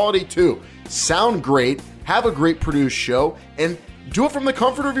 Studio quality too. Sound great, have a great produced show, and do it from the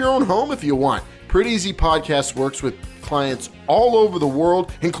comfort of your own home if you want. Pretty Easy Podcast works with clients all over the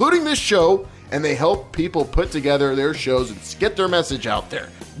world, including this show, and they help people put together their shows and get their message out there.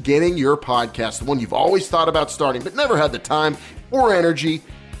 Getting your podcast, the one you've always thought about starting but never had the time or energy,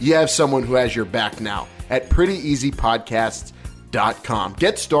 you have someone who has your back now at prettyeasypodcasts.com.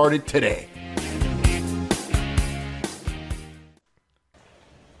 Get started today.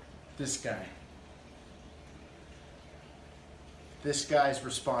 This guy is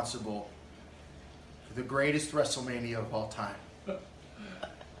responsible for the greatest WrestleMania of all time.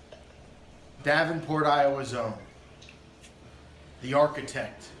 Davenport, Iowa's own. The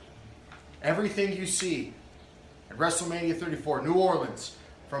architect. Everything you see at WrestleMania 34, New Orleans,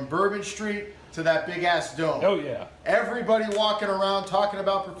 from Bourbon Street to that big-ass dome. Oh, yeah. Everybody walking around talking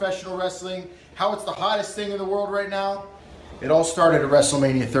about professional wrestling, how it's the hottest thing in the world right now. It all started at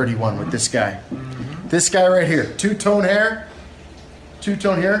WrestleMania 31 with this guy. Mm-hmm. This guy right here. Two-tone hair,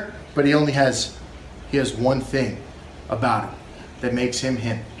 but he has one thing about him that makes him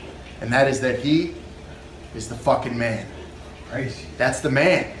him. And that is that he is the fucking man. Crazy. That's the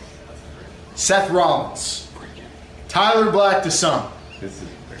man. Seth Rollins. Tyler Black to some. This is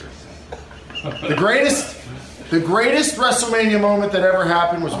embarrassing. The greatest WrestleMania moment that ever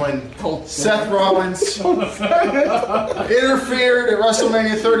happened was when Seth Rollins interfered at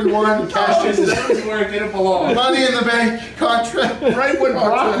WrestleMania 31 and cashed in his where it didn't belong. Money in the Bank contract. Right when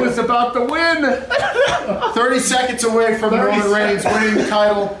Brock was about to win. 30 seconds away from Roman Reigns winning the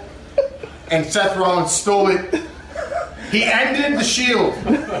title, and Seth Rollins stole it. He ended the Shield.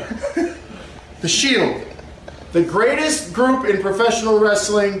 The Shield. The greatest group in professional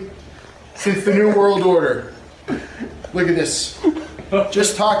wrestling since the New World Order. Look at this.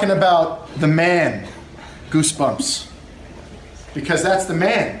 Just talking about the man. Goosebumps. Because that's the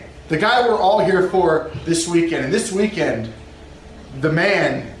man. The guy we're all here for this weekend. And this weekend, the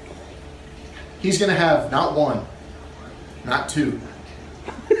man, he's going to have not one, not two,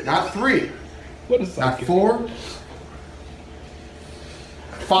 not three, not 4,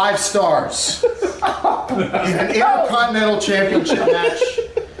 5 stars in an Intercontinental Championship match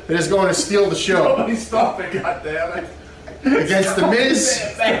that is going to steal the show. Stop it, goddammit. Against The Miz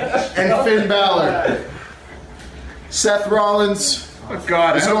and Finn Balor. Seth Rollins is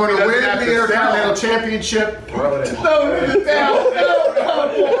going to win the Intercontinental Championship.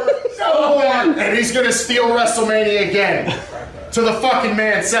 And he's going to steal WrestleMania again. To the fucking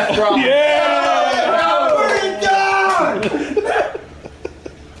man, Seth Rollins.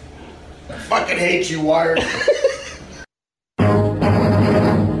 I fucking hate you, Wired.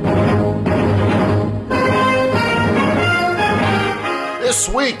 This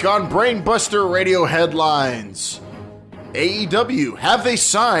week on Brainbuster Radio Headlines, AEW, have they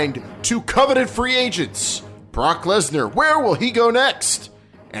signed 2 coveted free agents? Brock Lesnar, where will he go next?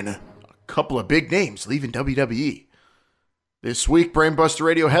 And a couple of big names leaving WWE. This week, Brainbuster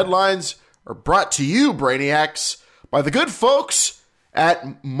Radio Headlines are brought to you, Brainiacs, by the good folks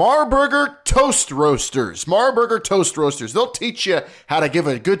at Marburger Toast Roasters. Marburger Toast Roasters. They'll teach you how to give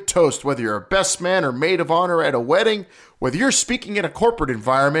a good toast, whether you're a best man or maid of honor at a wedding, whether you're speaking in a corporate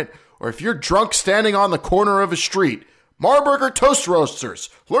environment, or if you're drunk standing on the corner of a street. Marburger Toast Roasters.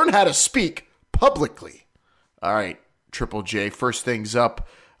 Learn how to speak publicly. All right, Triple J, first things up.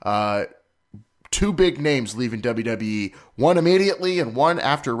 2 big names leaving WWE. One immediately and one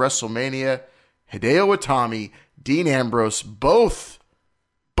after WrestleMania. Hideo Itami, Dean Ambrose, both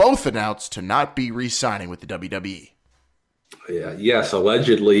announced to not be re-signing with the WWE. Yeah, yes,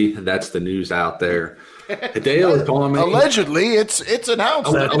 allegedly, that's the news out there. Hideo is calling me. Allegedly, it's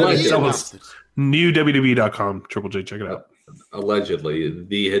announced. That was newwwe.com. Triple J, check it out. Allegedly,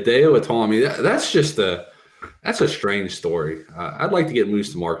 the Hideo Itami. That's a strange story. I'd like to get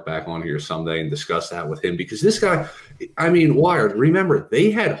Moose the Mark back on here someday and discuss that with him, because this guy, I mean, Wired, remember,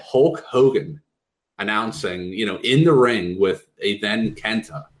 they had Hulk Hogan announcing, in the ring with a then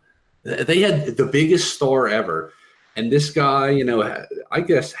Kenta. They had the biggest star ever. And this guy, I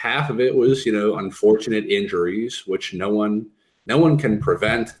guess half of it was, unfortunate injuries, which no one can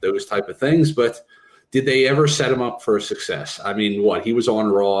prevent those type of things. But did they ever set him up for success? I mean, he was on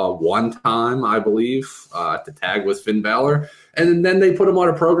Raw one time, I believe, to tag with Finn Balor, and then they put him on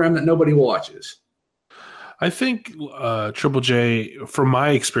a program that nobody watches. I think Triple J, from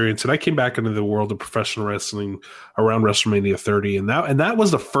my experience, and I came back into the world of professional wrestling around WrestleMania 30, and that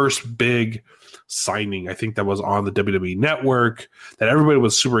was the first big signing, I think, that was on the WWE Network that everybody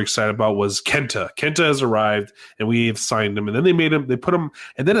was super excited about was Kenta. Kenta has arrived, and we have signed him. And then they put him,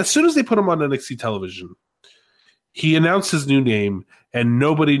 and then as soon as they put him on NXT television, he announced his new name, and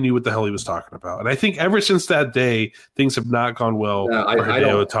nobody knew what the hell he was talking about. And I think ever since that day, things have not gone well for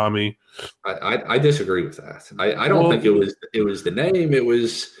Hideo Itami. I disagree with that. I don't think it was the name. It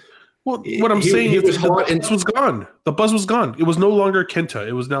was. Well, what I'm saying is the buzz was gone. The buzz was gone. It was no longer Kenta.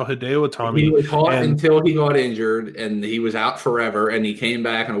 It was now Hideo Itami. He was hot until he got injured, and he was out forever, and he came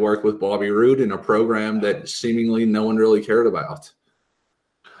back and worked with Bobby Roode in a program that seemingly no one really cared about.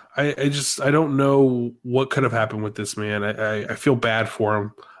 I don't know what could have happened with this man. I feel bad for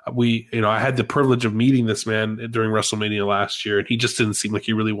him. I had the privilege of meeting this man during WrestleMania last year, and he just didn't seem like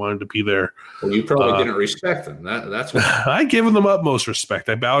he really wanted to be there. Well, you probably didn't respect him. That's what I gave him the utmost respect.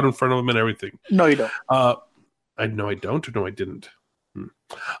 I bowed in front of him and everything. No, you don't. I don't, or no, I didn't.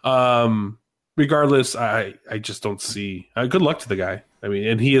 Regardless, I just don't see. Good luck to the guy. I mean,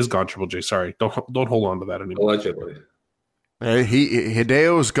 and he is gone. Triple J. Sorry, don't hold on to that anymore. Allegedly.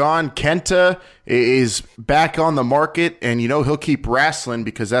 Hideo's gone. Kenta is back on the market, and he'll keep wrestling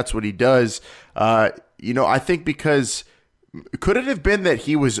because that's what he does. I think because could it have been that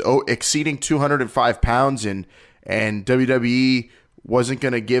he was exceeding 205 pounds and WWE wasn't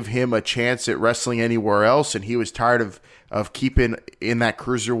going to give him a chance at wrestling anywhere else, and he was tired of keeping in that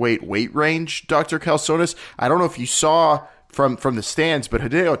cruiserweight weight range? Dr. Calzones, I don't know if you saw from the stands, but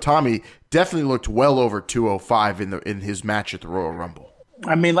Hideo Itami definitely looked well over 205 in his match at the Royal Rumble.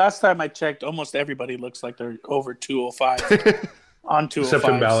 I mean, last time I checked, almost everybody looks like they're over 205 on 205. Except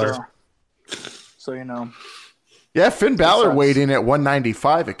Finn Balor. So Yeah, Finn Balor weighed in at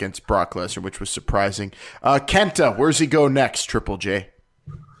 195 against Brock Lesnar, which was surprising. Kenta, where's he go next, Triple J?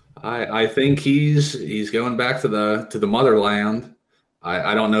 I think he's going back to the motherland.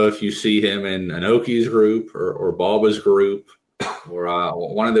 I don't know if you see him in Inoki's group or Baba's group or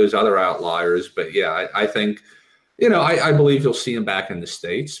one of those other outliers. But yeah, I think, I believe you'll see him back in the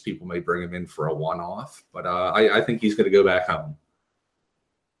States. People may bring him in for a one-off, but I think he's going to go back home.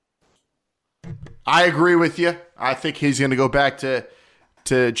 I agree with you. I think he's going to go back to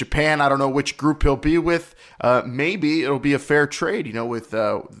Japan. I don't know which group he'll be with. Maybe it'll be a fair trade, with,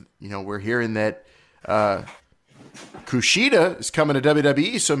 we're hearing that Kushida is coming to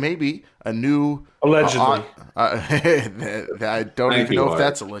WWE, so maybe a new allegedly. I don't even know if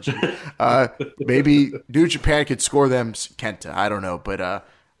that's alleged. Maybe New Japan could score them Kenta. I don't know, but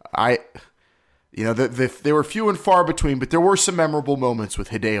they were few and far between, but there were some memorable moments with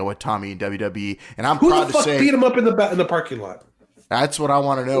Hideo Itami in WWE, and I'm proud to say beat him up in the parking lot. That's what I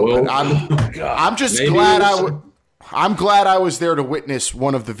want to know. But I'm just glad I'm glad I was there to witness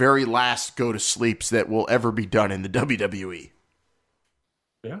one of the very last go to sleeps that will ever be done in the WWE.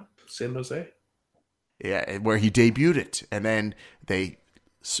 Yeah, San Jose. Yeah, where he debuted it, and then they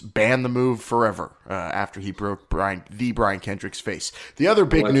banned the move forever after he broke Brian Kendrick's face. The other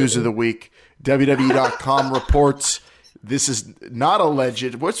big news of the week, WWE.com reports this is not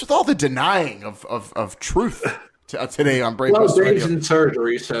alleged. What's with all the denying of truth today on Brave Well, Buster Dave's Radio? in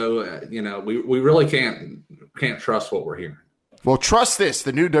surgery, so we really can't trust what we're hearing. Well, trust this.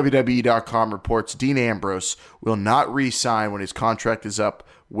 The new WWE.com reports Dean Ambrose will not re-sign when his contract is up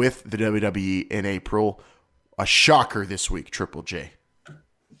with the WWE in April. A shocker this week, Triple J.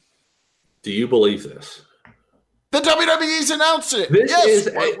 Do you believe this? The WWE's announced it. This yes, is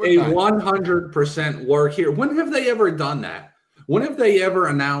a 100% work here. When have they ever done that? When have they ever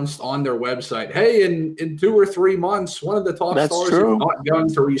announced on their website, hey, in 2 or 3 months, one of the top stars is not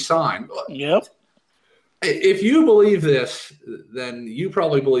going to re-sign? Yep. If you believe this, then you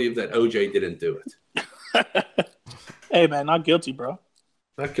probably believe that OJ didn't do it. Hey, man, not guilty, bro.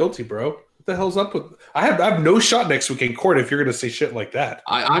 Not guilty, bro. What the hell's up with? I have no shot next week in court if you're going to say shit like that.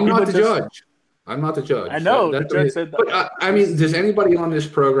 I'm not the judge. I'm not the judge. I know, the judge said that. But I mean, does anybody on this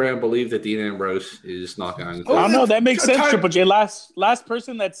program believe that Dean Ambrose is not going to? I don't know. That makes sense, Triple J. Last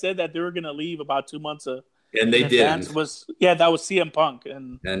person that said that they were going to leave about 2 months ago. And they didn't. That was CM Punk.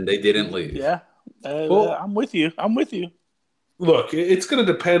 And they didn't leave. Yeah. I'm with you. Look, it's going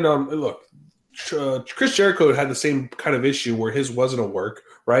to depend on Chris Jericho had the same kind of issue where his wasn't a work,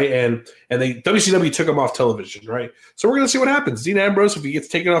 right? And WCW took him off television, right? So we're going to see what happens. Dean Ambrose, if he gets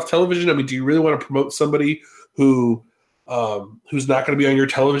taken off television, I mean, do you really want to promote somebody who's not going to be on your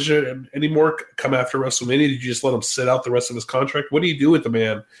television anymore come after WrestleMania? Did you just let him sit out the rest of his contract? What do you do with the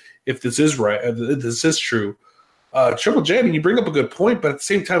man if this is right? If this is true? Triple J, I mean, you bring up a good point, but at the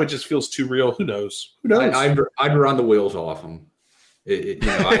same time, it just feels too real. Who knows? I'd run the wheels off him.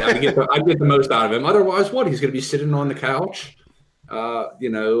 I get the most out of him. Otherwise, what? He's going to be sitting on the couch,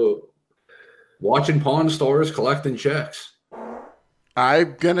 watching Pawn Stars, collecting checks.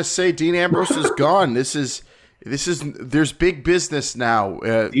 I'm gonna say Dean Ambrose is gone. There's big business now.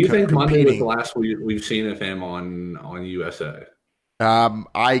 Do you think Monday was the last we've seen of him on USA?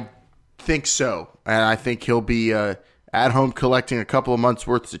 I think so, and I think he'll be at home collecting a couple of months'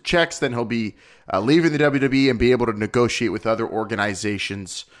 worth of checks. Then he'll be leaving the WWE and be able to negotiate with other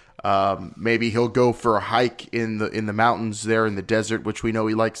organizations. Maybe he'll go for a hike in the mountains there in the desert, which we know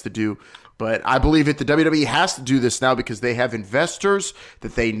he likes to do. But I believe the WWE has to do this now because they have investors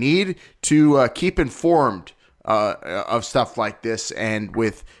that they need to keep informed of stuff like this. And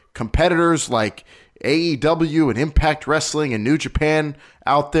with competitors like AEW and Impact Wrestling and New Japan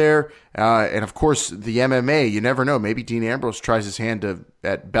out there, and of course the MMA, you never know. Maybe Dean Ambrose tries his hand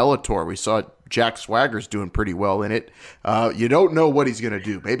at Bellator. We saw Jack Swagger's doing pretty well in it. You don't know what he's going to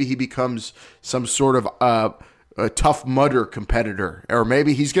do. Maybe he becomes some sort of a Tough Mudder competitor, or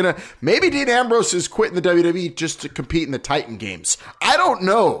maybe Dean Ambrose is quitting the WWE just to compete in the Titan Games. I don't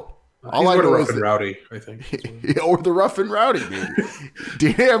know. All I know is Rough and Rowdy, I think. Or the Rough and Rowdy, maybe.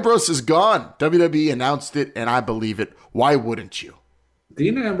 Dean Ambrose is gone. WWE announced it, and I believe it. Why wouldn't you?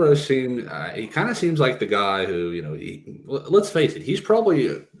 Dean Ambrose he kind of seems like the guy who, let's face it, he's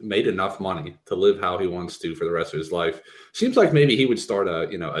probably made enough money to live how he wants to for the rest of his life. Seems like maybe he would start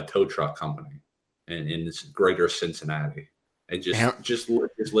a tow truck company in this greater Cincinnati and just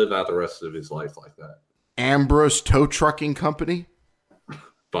live out the rest of his life like that. Ambrose Tow Trucking Company?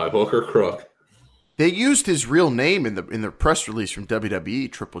 By hook or crook. They used his real name in the press release from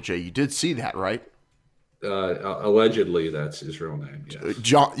WWE, Triple J. You did see that, right? Allegedly, that's his real name. Yes.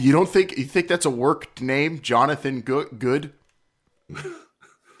 You think that's a work name, Jonathan Good?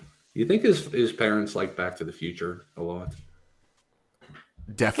 You think his parents like Back to the Future a lot?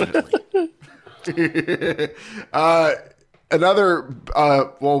 Definitely. This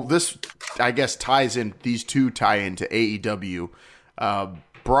I guess these two tie into AEW.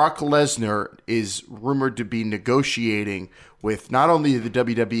 Brock Lesnar is rumored to be negotiating with not only the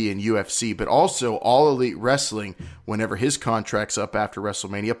WWE and UFC, but also All Elite Wrestling whenever his contract's up after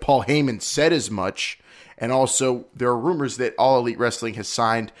WrestleMania. Paul Heyman said as much. And also, there are rumors that All Elite Wrestling has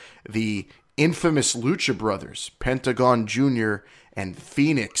signed the infamous Lucha Brothers, Pentagon Jr. and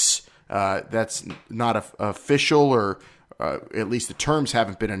Phoenix. That's not official, or at least the terms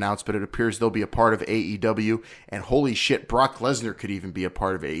haven't been announced, but it appears they'll be a part of AEW. And holy shit, Brock Lesnar could even be a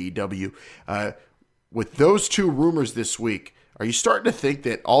part of AEW. With those two rumors this week, are you starting to think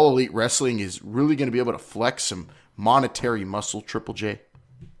that All Elite Wrestling is really going to be able to flex some monetary muscle, Triple J?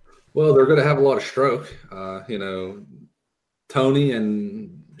 Well, they're going to have a lot of stroke. Tony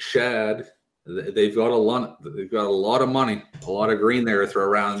and Shad, they've got a lot of money, a lot of green there to throw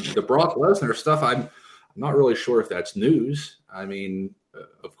around. The Brock Lesnar stuff, I'm not really sure if that's news. I mean,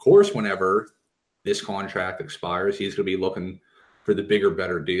 of course, whenever this contract expires, he's going to be looking for the bigger,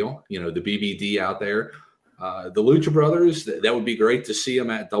 better deal. The BBD out there. The Lucha Brothers, that would be great to see them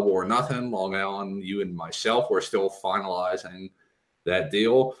at Double or Nothing. Long Island, you and myself, we're still finalizing that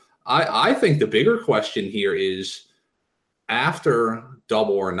deal. I think the bigger question here is, after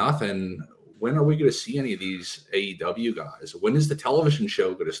Double or Nothing, when are we going to see any of these AEW guys? When is the television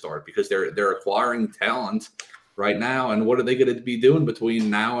show going to start? Because they're acquiring talent right now, and what are they going to be doing between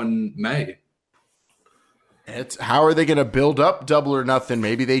now and May? How are they going to build up Double or Nothing?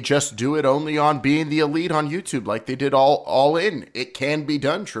 Maybe they just do it only on Being the Elite on YouTube, like they did all in. It can be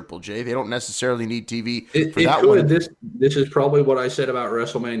done, Triple J. They don't necessarily need TV for that one. This is probably what I said about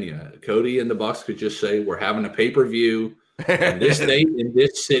WrestleMania. Cody and the Bucks could just say, we're having a pay-per-view in this date, in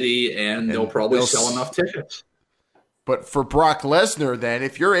this city, and they'll probably sell enough tickets. But for Brock Lesnar, then,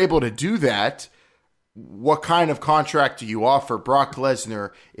 if you're able to do that, what kind of contract do you offer Brock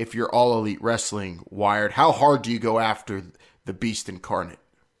Lesnar if you're All Elite Wrestling, Wired? How hard do you go after the Beast Incarnate?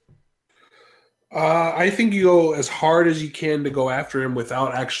 I think you go as hard as you can to go after him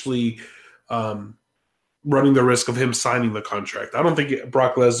without actually running the risk of him signing the contract. I don't think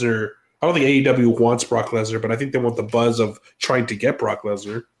AEW wants Brock Lesnar, but I think they want the buzz of trying to get Brock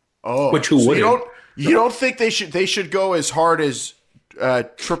Lesnar. Oh, which who so wouldn't? You don't think they should go as hard as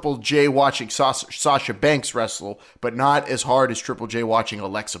Triple J watching Sasha Banks wrestle, but not as hard as Triple J watching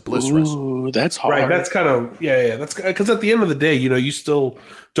Alexa Bliss wrestle? Ooh, that's hard. Right, that's kind of That's because at the end of the day, you still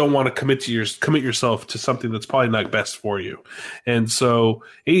don't want to commit yourself to something that's probably not best for you, and so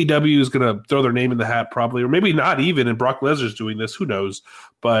AEW is going to throw their name in the hat probably, or maybe not even. And Brock Lesnar's doing this, who knows?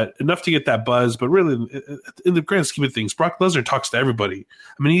 But enough to get that buzz. But really, in the grand scheme of things, Brock Lesnar talks to everybody.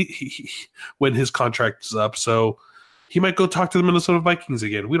 I mean, he when his contract is up, so. He might go talk to the Minnesota Vikings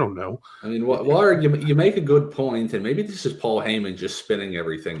again. We don't know. I mean, you make a good point, and maybe this is Paul Heyman just spinning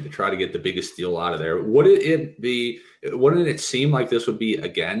everything to try to get the biggest deal out of there. Wouldn't it seem like this would be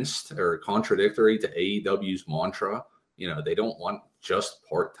against or contradictory to AEW's mantra? They don't want just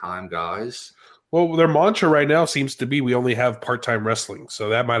part-time guys. Well, their mantra right now seems to be we only have part-time wrestling, so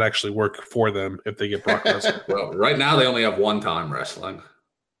that might actually work for them if they get Brock Lesnar. Well, right now they only have one-time wrestling.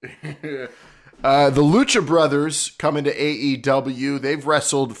 The Lucha Brothers coming to AEW. They've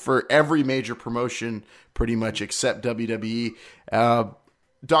wrestled for every major promotion pretty much except WWE.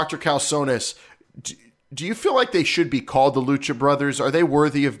 Dr. Calzones, do you feel like they should be called the Lucha Brothers? Are they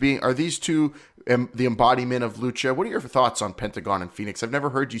worthy of being? Are these two the embodiment of Lucha? What are your thoughts on Pentagon and Phoenix? I've never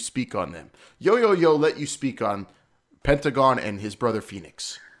heard you speak on them. Yo, let you speak on Pentagon and his brother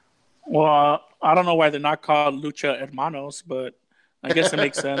Phoenix. Well, I don't know why they're not called Lucha Hermanos, but I guess it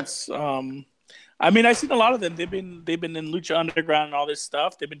makes sense. I mean, I've seen a lot of them. They've been in Lucha Underground and all this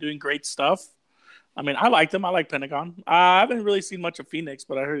stuff. They've been doing great stuff. I mean, I like them. I like Pentagon. I haven't really seen much of Phoenix,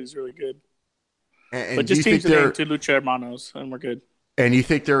 but I heard he's really good. But just change the name to Lucha Hermanos, and we're good. And you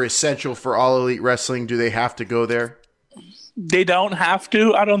think they're essential for All Elite Wrestling? Do they have to go there? They don't have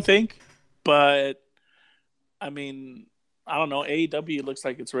to, I don't think. But, I mean, I don't know. AEW looks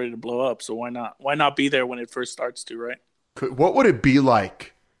like it's ready to blow up, so why not? Why not be there when it first starts to, right? What would it be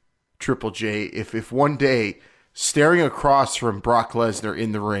like, Triple J, if one day staring across from Brock Lesnar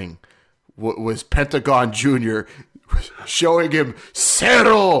in the ring was Pentagon Jr. showing him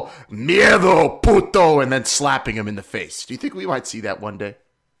Cero Miedo Puto and then slapping him in the face? Do you think we might see that one day?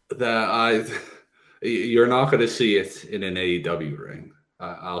 You're not going to see it in an AEW ring.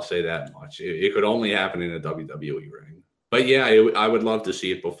 I'll say that much. It could only happen in a WWE ring. But yeah, I would love to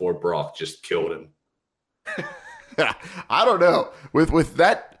see it before Brock just killed him. I don't know. With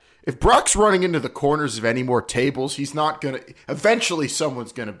that. If Brock's running into the corners of any more tables, he's not going to... Eventually,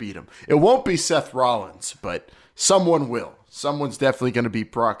 someone's going to beat him. It won't be Seth Rollins, but someone will. Someone's definitely going to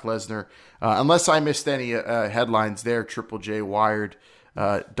beat Brock Lesnar. Unless I missed any headlines there, Triple J Wired,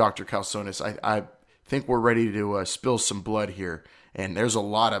 Dr. Calzones. I think we're ready to spill some blood here. And there's a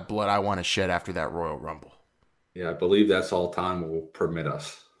lot of blood I want to shed after that Royal Rumble. Yeah, I believe that's all time will permit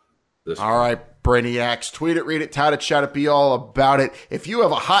us. All right, Brainiacs, tweet it, read it, tout it, shout it, be all about it. If you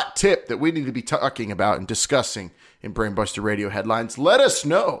have a hot tip that we need to be talking about and discussing in Brainbuster Radio headlines, let us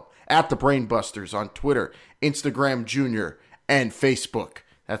know at the Brainbusters on Twitter, Instagram Junior, and Facebook.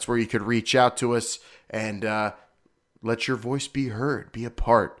 That's where you could reach out to us and let your voice be heard, be a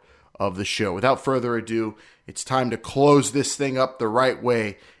part of the show. Without further ado, it's time to close this thing up the right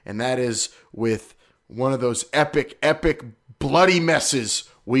way, and that is with one of those epic bloody messes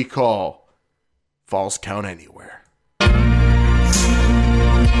we call Falls Count Anywhere.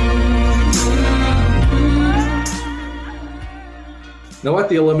 Now at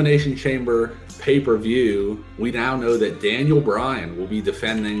the Elimination Chamber pay-per-view, we now know that Daniel Bryan will be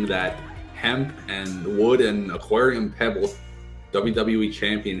defending that hemp and wood and aquarium pebble WWE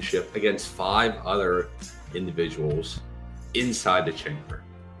Championship against 5 other individuals inside the chamber.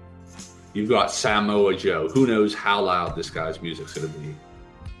 You've got Samoa Joe. Who knows how loud this guy's music's going to be.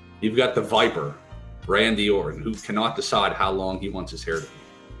 You've got the Viper, Randy Orton, who cannot decide how long he wants his hair to be.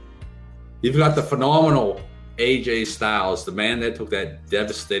 You've got the phenomenal AJ Styles, the man that took that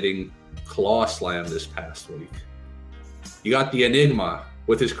devastating claw slam this past week. You got the Enigma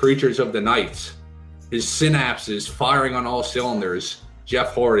with his Creatures of the Night, his synapses firing on all cylinders,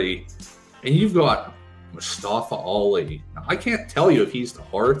 Jeff Hardy. And you've got Mustafa Ali. Now, I can't tell you if he's the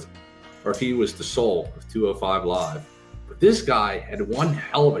heart or if he was the soul of 205 Live. But this guy had one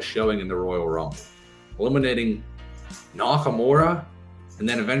hell of a showing in the Royal Rumble, eliminating Nakamura and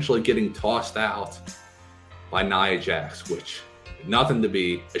then eventually getting tossed out by Nia Jax, which nothing to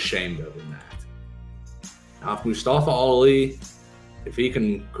be ashamed of in that. Now, if Mustafa Ali, if he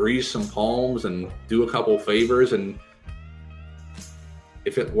can grease some palms and do a couple favors and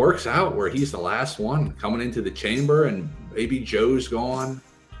if it works out where he's the last one coming into the chamber and maybe Joe's gone,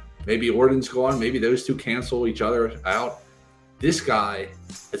 maybe Orton's gone, maybe those two cancel each other out, this guy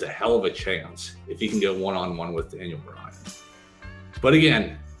has a hell of a chance if he can go one-on-one with Daniel Bryan. But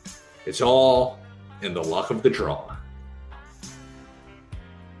again, it's all in the luck of the draw.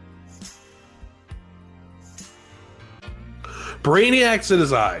 Brainiac's in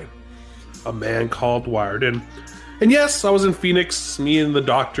his eye. A man called Wired. And yes, I was in Phoenix. Me and the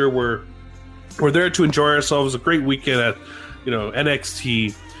doctor were there to enjoy ourselves. A great weekend at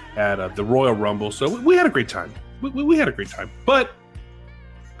NXT at the Royal Rumble. So we had a great time. We had a great time. But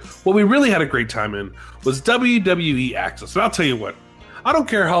what we really had a great time in was WWE Access. And I'll tell you what, I don't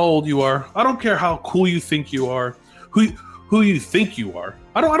care how old you are. I don't care how cool you think you are, who you think you are.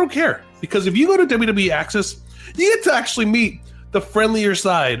 I don't care. Because if you go to WWE Access, you get to actually meet the friendlier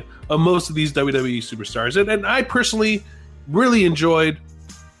side of most of these WWE superstars. And I personally really enjoyed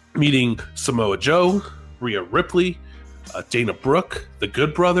meeting Samoa Joe, Rhea Ripley, Dana Brooke, the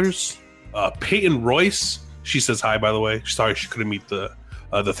Good Brothers, Peyton Royce. She says hi, by the way. Sorry she couldn't meet the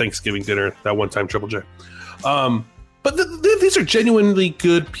Thanksgiving dinner that one time, Triple J. But these are genuinely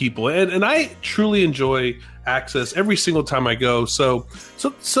good people, and I truly enjoy Access every single time I go. So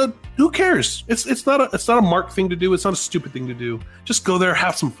who cares? It's not a Mark thing to do. It's not a stupid thing to do. Just go there,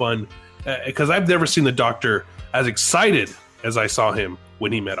 have some fun. Because I've never seen the Doctor as excited as I saw him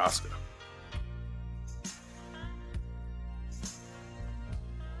when he met Asuka.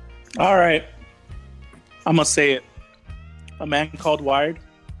 All right, I'm gonna say it. A man called Wired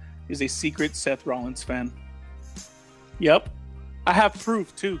is a secret Seth Rollins fan. Yep, I have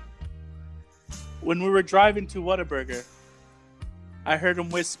proof too. When we were driving to Whataburger, I heard him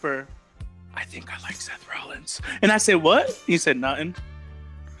whisper, "I think I like Seth Rollins." And I said, "What?" He said, "Nothing."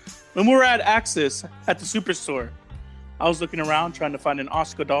 When we were at Axis at the Superstore, I was looking around trying to find an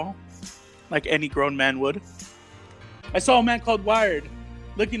Asuka doll, like any grown man would. I saw a man called Wired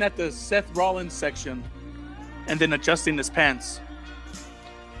looking at the Seth Rollins section and then adjusting his pants.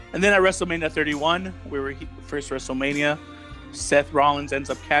 And then at WrestleMania 31, first WrestleMania, Seth Rollins ends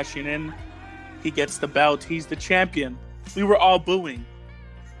up cashing in. He gets the belt. He's the champion. We were all booing.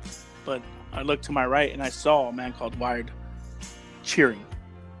 But I looked to my right and I saw a man called Wired cheering.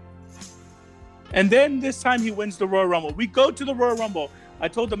 And then this time he wins the Royal Rumble. We go to the Royal Rumble. I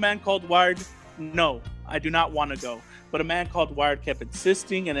told the man called Wired, no, I do not want to go. But a man called Wired kept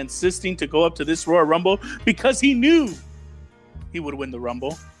insisting and insisting to go up to this Royal Rumble because he knew he would win the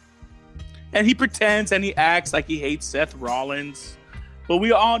Rumble. And he pretends and he acts like he hates Seth Rollins. But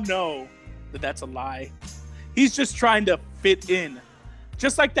we all know that that's a lie. He's just trying to fit in.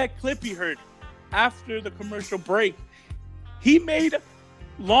 Just like that clip he heard after the commercial break. He made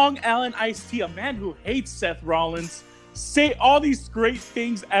Long Island Iced Tea, a man who hates Seth Rollins, say all these great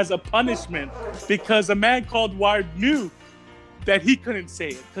things as a punishment because a man called Wired knew that he couldn't say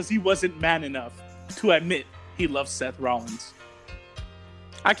it because he wasn't man enough to admit he loves Seth Rollins.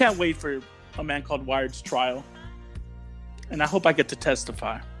 I can't wait for a man called Wired's trial, and I hope I get to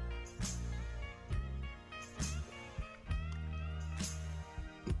testify.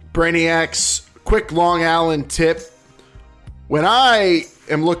 Brainiacs, quick Long Island tip. When I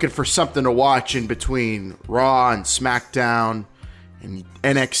am looking for something to watch in between Raw and SmackDown and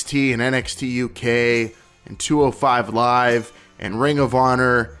NXT and NXT UK and 205 Live and Ring of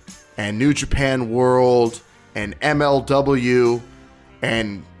Honor and New Japan World and MLW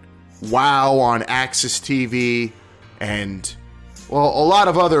and WOW on Access TV and, well, a lot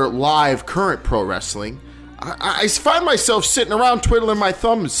of other live current pro wrestling, I find myself sitting around twiddling my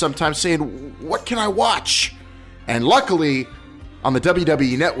thumbs sometimes saying, what can I watch? And luckily, on the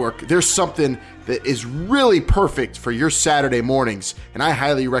WWE Network, there's something that is really perfect for your Saturday mornings, and I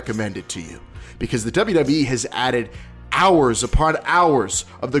highly recommend it to you. Because the WWE has added hours upon hours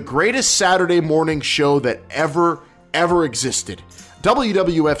of the greatest Saturday morning show that ever existed.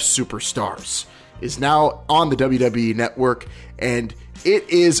 WWF Superstars is now on the WWE Network, and it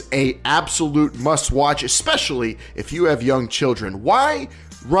is an absolute must-watch, especially if you have young children. Why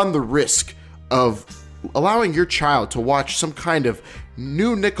run the risk of allowing your child to watch some kind of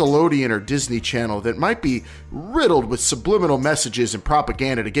new Nickelodeon or Disney Channel that might be riddled with subliminal messages and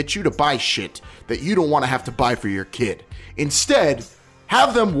propaganda to get you to buy shit that you don't want to have to buy for your kid? Instead,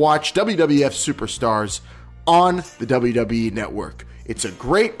 have them watch WWF Superstars on the WWE Network. It's a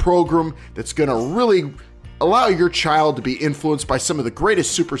great program that's going to really allow your child to be influenced by some of the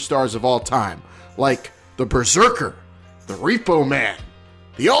greatest superstars of all time, like the Berserker, the Repo Man,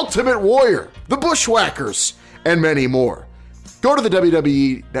 the Ultimate Warrior, the Bushwhackers, and many more. Go to the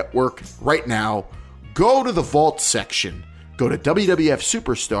WWE Network right now. Go to the Vault section. go to WWF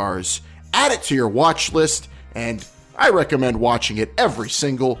Superstars, add it to your watch list, and I recommend watching it every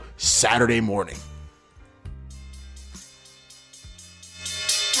single Saturday morning.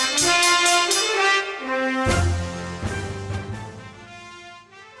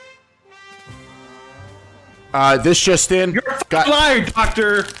 This just in. You're a liar,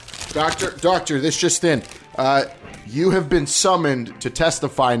 Doctor. Doctor, this just in. You have been summoned to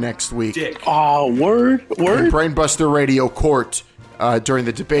testify next week Oh, word. in Brainbuster Radio Court during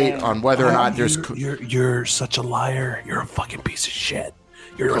the debate on whether or not there's... You're such a liar. You're a fucking piece of shit.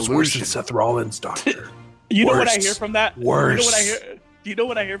 You're worse than Seth Rollins, Doctor. You know what I hear from that? Worse. You know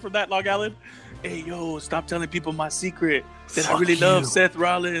what I hear from that, Long Island? Hey, yo, stop telling people my secret that I Fuck really love you. Seth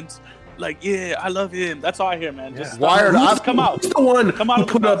Rollins. Like, yeah, I love him. That's all I hear, man. Just Wired, come out. He's the one Come out who of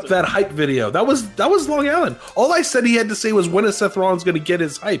the put up closet. that hype video. That was Long Island. All I said he had to say was, when is Seth Rollins going to get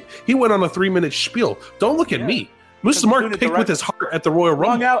his hype? He went on a 3-minute spiel. Don't look at me. Mr. Mark doing it picked the with his heart at the Royal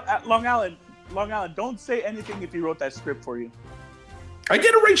Rumble. Long Island, don't say anything if he wrote that script for you. I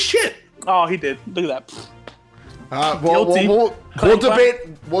didn't write shit. Oh, he did. Look at that. We'll Claim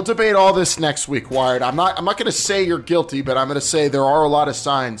debate all this next week, Wired. I'm not going to say you're guilty, but I'm going to say there are a lot of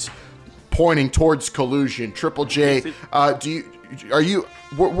signs pointing towards collusion. Triple J, where are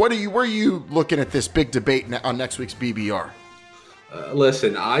you looking at this big debate on next week's BBR?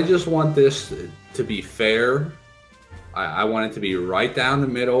 Listen, I just want this to be fair. I want it to be right down the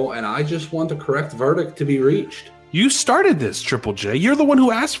middle, and I just want the correct verdict to be reached. You started this, Triple J. You're the one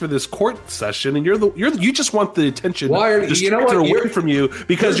who asked for this court session, and you just want the attention distracted away from you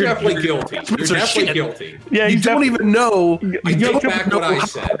because you're definitely guilty. You're definitely guilty. Yeah, you don't even know. I take back what I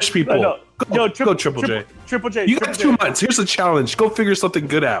said. People. Go, Triple J. Triple J. You got 2 months. Here's the challenge. Go figure something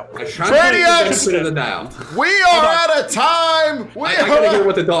good out. I try to take the benefit of the doubt. We are out of time. I gotta hear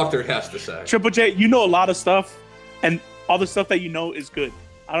what the doctor has to say. Triple J, you know a lot of stuff, and all the stuff that you know is good.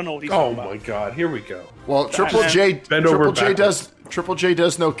 I don't know what he's talking about. Oh my God! Here we go. Well, Triple J Bend over Triple J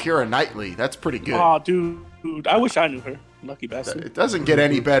does know Keira Knightley. That's pretty good. Oh, dude, I wish I knew her. Lucky bastard. It doesn't get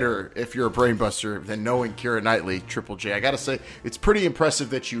any better if you're a brainbuster than knowing Keira Knightley, Triple J. I gotta say, it's pretty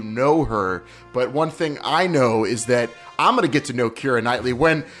impressive that you know her, but one thing I know is that I'm gonna get to know Keira Knightley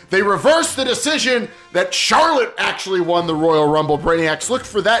when they reverse the decision that Charlotte actually won the Royal Rumble. Brainiacs, look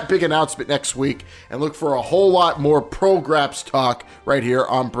for that big announcement next week, and look for a whole lot more pro-Graps talk right here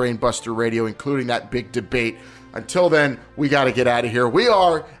on Brainbuster Radio, including that big debate. Until then, we gotta get out of here. We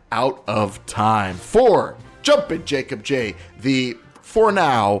are out of time. For Jumpin' Jacob J, the, for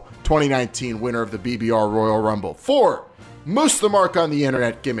now, 2019 winner of the BBR Royal Rumble. For Moose the Mark on the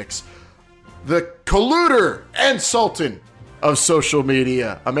Internet Gimmicks, the colluder and sultan of social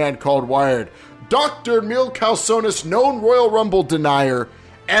media, a man called Wired, Dr. Mil Calzonis, known Royal Rumble denier,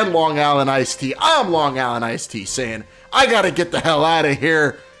 and Long Island Iced Tea. I'm Long Island Iced Tea saying, I gotta get the hell out of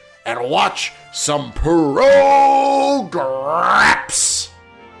here and watch some pro-grab.